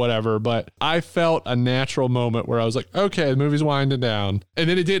movie, whatever, but I felt a natural moment where I was like, okay, the movie's winding down. And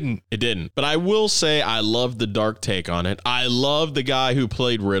then it didn't. It didn't. But I will say I loved the dark take on it. I loved the guy who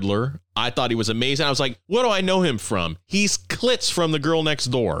played Riddler. I thought he was amazing. I was like, what do I know him from? He's Klitz from The Girl Next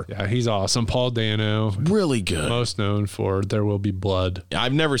Door. Yeah, he's awesome. Paul Dano. Really good. Most known for There Will Be Blood.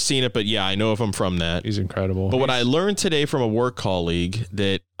 I've never seen it, but yeah, I know of him from that. He's incredible. But what I learned today from a work colleague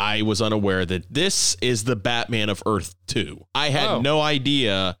that I was unaware that this is the Batman of Earth 2. I had no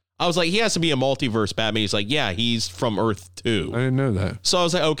idea. I was like, he has to be a multiverse Batman. He's like, yeah, he's from Earth 2. I didn't know that. So I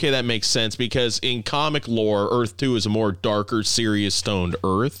was like, okay, that makes sense because in comic lore, Earth 2 is a more darker, serious, stoned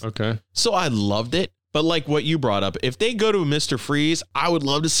Earth. Okay. So I loved it. But like what you brought up, if they go to Mr. Freeze, I would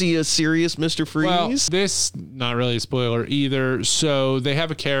love to see a serious Mr. Freeze. Well, this, not really a spoiler either. So they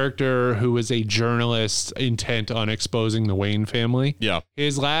have a character who is a journalist intent on exposing the Wayne family. Yeah.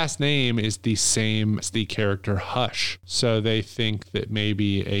 His last name is the same as the character Hush. So they think that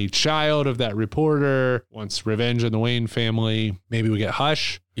maybe a child of that reporter wants revenge on the Wayne family. Maybe we get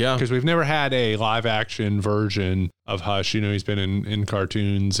Hush. Yeah. Because we've never had a live action version of Hush. You know, he's been in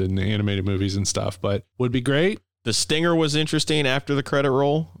cartoons and animated movies and stuff, but would be great. The stinger was interesting after the credit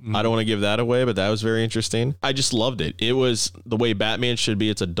roll. I don't want to give that away, but that was very interesting. I just loved it. It was the way Batman should be.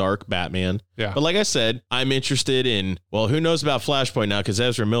 It's a dark Batman. Yeah. But like I said, I'm interested in, well, who knows about Flashpoint now because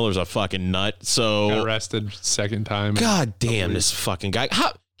Ezra Miller's a fucking nut. So got arrested second time. God damn this fucking guy.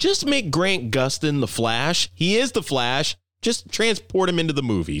 Just make Grant Gustin the Flash. He is the Flash. Just transport him into the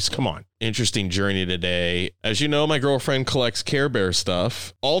movies. Come on. Interesting journey today. As you know, my girlfriend collects Care Bear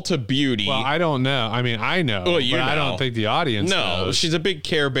stuff. Ulta Beauty. Well, I don't know. I mean, I know, well, but I don't think the audience knows. She's a big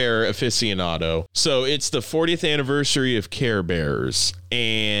Care Bear aficionado. So it's the 40th anniversary of Care Bears.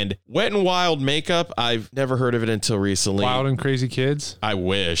 And Wet n Wild makeup, I've never heard of it until recently. Wild and Crazy Kids? I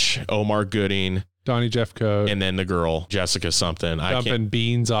wish. Omar Gooding. Donnie Jeffcoat. And then the girl, Jessica something. Dumping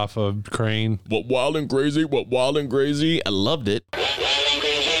beans off a crane. What Wild and Crazy? What Wild and Crazy? I loved it.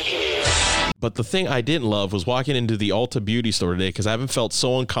 But the thing I didn't love was walking into the Ulta Beauty store today because I haven't felt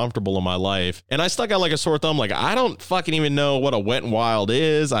so uncomfortable in my life. And I stuck out like a sore thumb. Like, I don't fucking even know what a Wet n Wild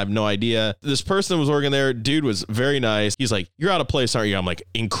is. I have no idea. This person was working there. Dude was very nice. He's like, you're out of place, aren't you? I'm like,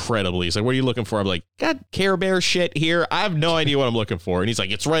 incredibly. He's like, what are you looking for? I'm like, got Care Bear shit here. I have no idea what I'm looking for. And he's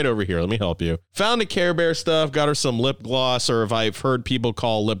like, it's right over here. Let me help you. Found the Care Bear stuff. Got her some lip gloss, or if I've heard people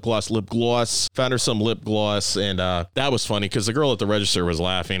call lip gloss. Found her some lip gloss. And that was funny because the girl at the register was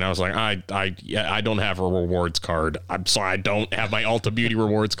laughing. I was like, I don't have a rewards card. I'm sorry, I don't have my Ulta Beauty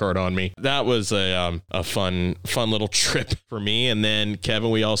rewards card on me. That was a fun little trip for me. And then,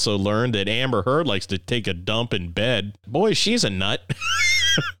 Kevin, we also learned that Amber Heard likes to take a dump in bed. Boy, she's a nut.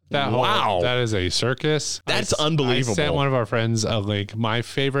 Wow. That is a circus. That's unbelievable. I sent one of our friends a link. My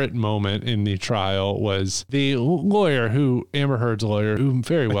favorite moment in the trial was the lawyer Amber Heard's lawyer, who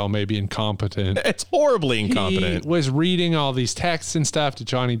very well may be incompetent. It's horribly incompetent. He was reading all these texts and stuff to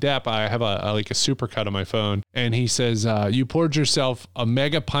Johnny Depp. I have a supercut on my phone. And he says, you poured yourself a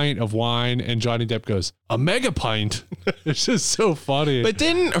mega pint of wine. And Johnny Depp goes, a mega pint? It's just so funny. But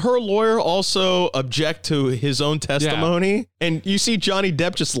didn't her lawyer also object to his own testimony? Yeah. And you see Johnny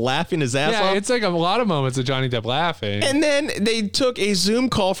Depp just laughing his ass off. Yeah, it's like a lot of moments of Johnny Depp laughing. And then they took a Zoom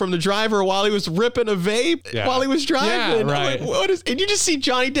call from the driver while he was ripping a vape while he was driving. Yeah, right. Like, and you just see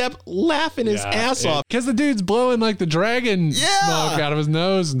Johnny Depp laughing his ass off. Because the dude's blowing like the dragon smoke out of his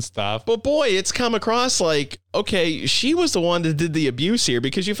nose and stuff. But boy, it's come across like, okay, she was the one that did the abuse here,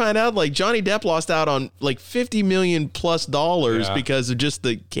 because you find out like Johnny Depp lost out on like $50 million+ because of just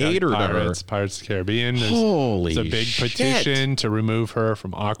the cater to her. Pirates of the Caribbean. Holy There's a big petition to remove her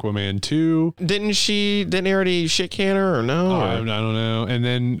from Aquaman 2. Didn't he already shit can her or no? I don't know. And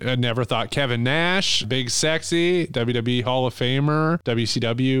then I never thought Kevin Nash, big sexy, WWE Hall of Famer,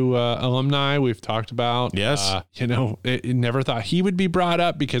 WCW alumni we've talked about. Yes. Never thought he would be brought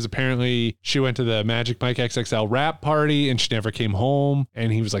up because apparently she went to the Magic Mike XXL rap party and she never came home,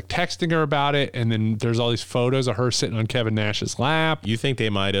 and he was like texting her about it, and then there's all these photos of her sitting on Kevin Nash's lap. You think they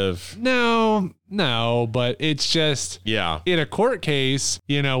might have? No, but it's just in a court case,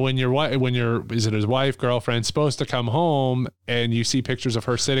 when is it his wife, girlfriend, supposed to come home and you see pictures of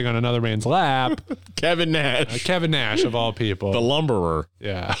her sitting on another man's lap. Kevin Nash of all people, the lumberer.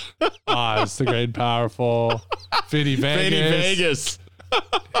 Yeah. Oz, the great and powerful. Fitty Vegas.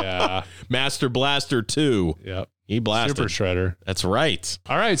 Yeah. Master Blaster 2. Yep. He blasted. Super Shredder. That's right.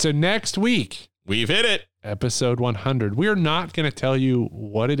 All right. So next week, we've hit it. Episode 100. We're not going to tell you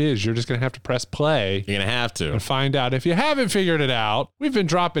what it is. You're just going to have to press play. You're going to have to. And find out. If you haven't figured it out, we've been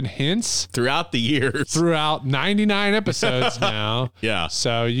dropping hints throughout the years. Throughout 99 episodes now. Yeah.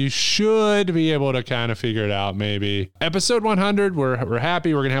 So you should be able to kind of figure it out maybe. Episode 100, we're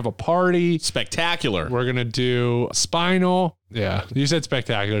happy. We're going to have a party. Spectacular. We're going to do Spinal. Yeah, you said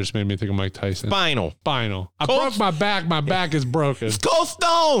spectacular. Just made me think of Mike Tyson. Spinal. I broke my back. My back is broken.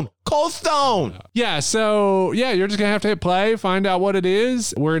 Cold Stone. Yeah, so you're just going to have to hit play, find out what it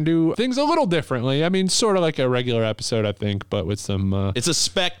is. We're going to do things a little differently. I mean, sort of like a regular episode, I think, but with some... it's a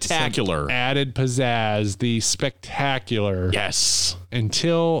spectacular. Added pizzazz. The spectacular. Yes.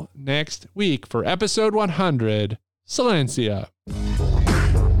 Until next week for episode 100, Silencia.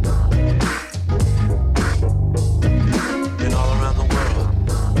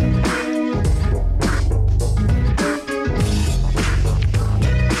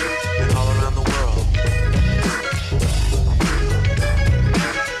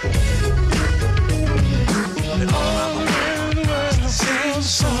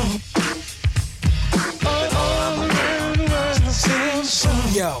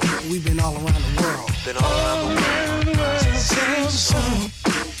 Yo, we've been all around the world. Been all around the world. Same song.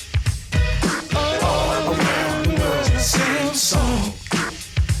 All around the world. Same song.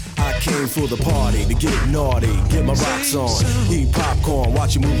 I came for the party to get naughty, get my rocks on, eat popcorn,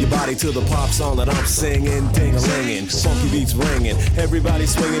 watch you move your body to the pop song that I'm singing, ding-a-linging, funky beats ringing, everybody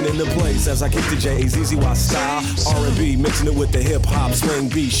swinging in the place as I kick the J-A-Z-Z-Y style, R&B mixing it with the hip-hop swing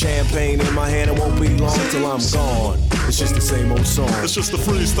beat, champagne in my hand, it won't be long till I'm gone. It's just the same old song. It's just a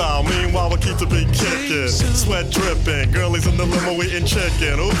freestyle, meanwhile we keep the beat kicking, sweat dripping, girlies in the limo eating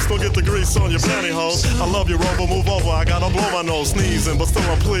chicken, oops, don't get the grease on your pantyhose, I love you, Rover, move over, I gotta blow my nose, sneezing, but still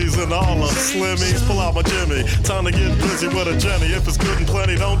I'm pleasing all the slimmies, pull out my Jimmy, time to get busy with a Jenny, if it's good and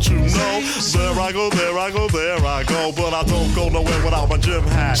plenty, don't you know, there I go, there I go, there I go, but I don't go nowhere without my gym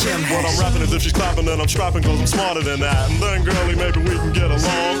hat, what I'm rapping is if she's clapping then I'm strapping cause I'm smarter than that, and then girlie maybe we can get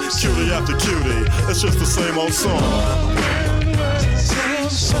along, cutie after cutie, it's just the same old song.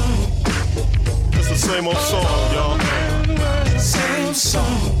 It's the same old song, y'all. Same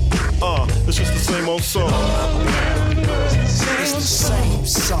song. It's just the same old song. It's the same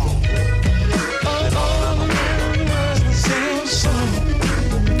song.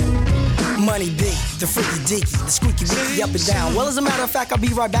 the freaky deaky, the squeaky wicky up and down. Well, as a matter of fact, I'll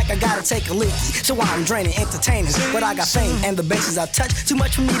be right back. I gotta take a leaky. So I'm draining, entertaining, but I got fame and the bases I touch too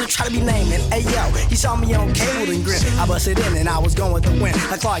much for me to try to be naming. Hey yo, he saw me on cable and grin. I busted in and I was going to win.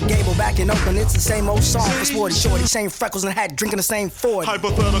 Like Clark Gable back in Oakland, it's the same old song for Sporty Shorty, same freckles and hat, drinking the same Ford.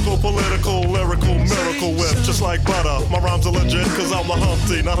 Hypothetical, political, lyrical, miracle whip, just like butter. My rhymes are legit, cause I'm the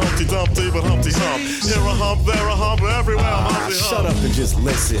Humpty, not Humpty Dumpty, but Humpty Hump. Here a hump, there a hump, everywhere I'm Humpty Hump. Shut up and just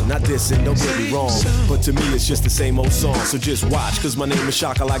listen, not dissing, don't get me wrong. But to me it's just the same old song, so just watch. Cause my name is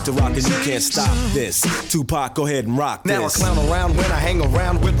Shock, I like to rock and you can't stop this. Tupac, go ahead and rock this. Now I clown around when I hang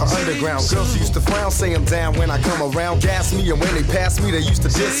around with the underground. Girls used to frown, say I'm down when I come around. Gas me, and when they pass me, they used to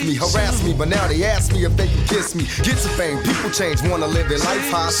diss me, harass me. But now they ask me if they can kiss me. Get some fame, people change, wanna live their life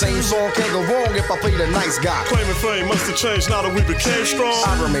high. Same song can't go wrong if I play the nice guy. Claiming fame must have changed now that we became strong.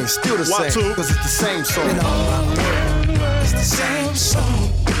 I remain still the Why same, too? cause it's the same song. Been all around the world, it's the same song.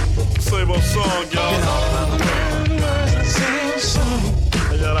 Same old song, y'all. Been all around the world, it's the same song.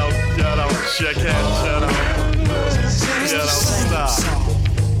 Shout out, checkhead, shout out, stop.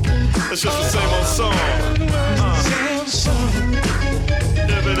 It's just the same old song.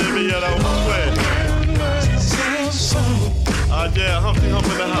 Yeah, Humpty Hump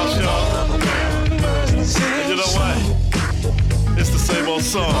in the house, y'all. And you know what? It's the same old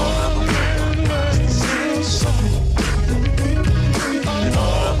song.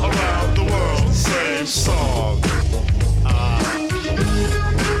 All around the world, same song.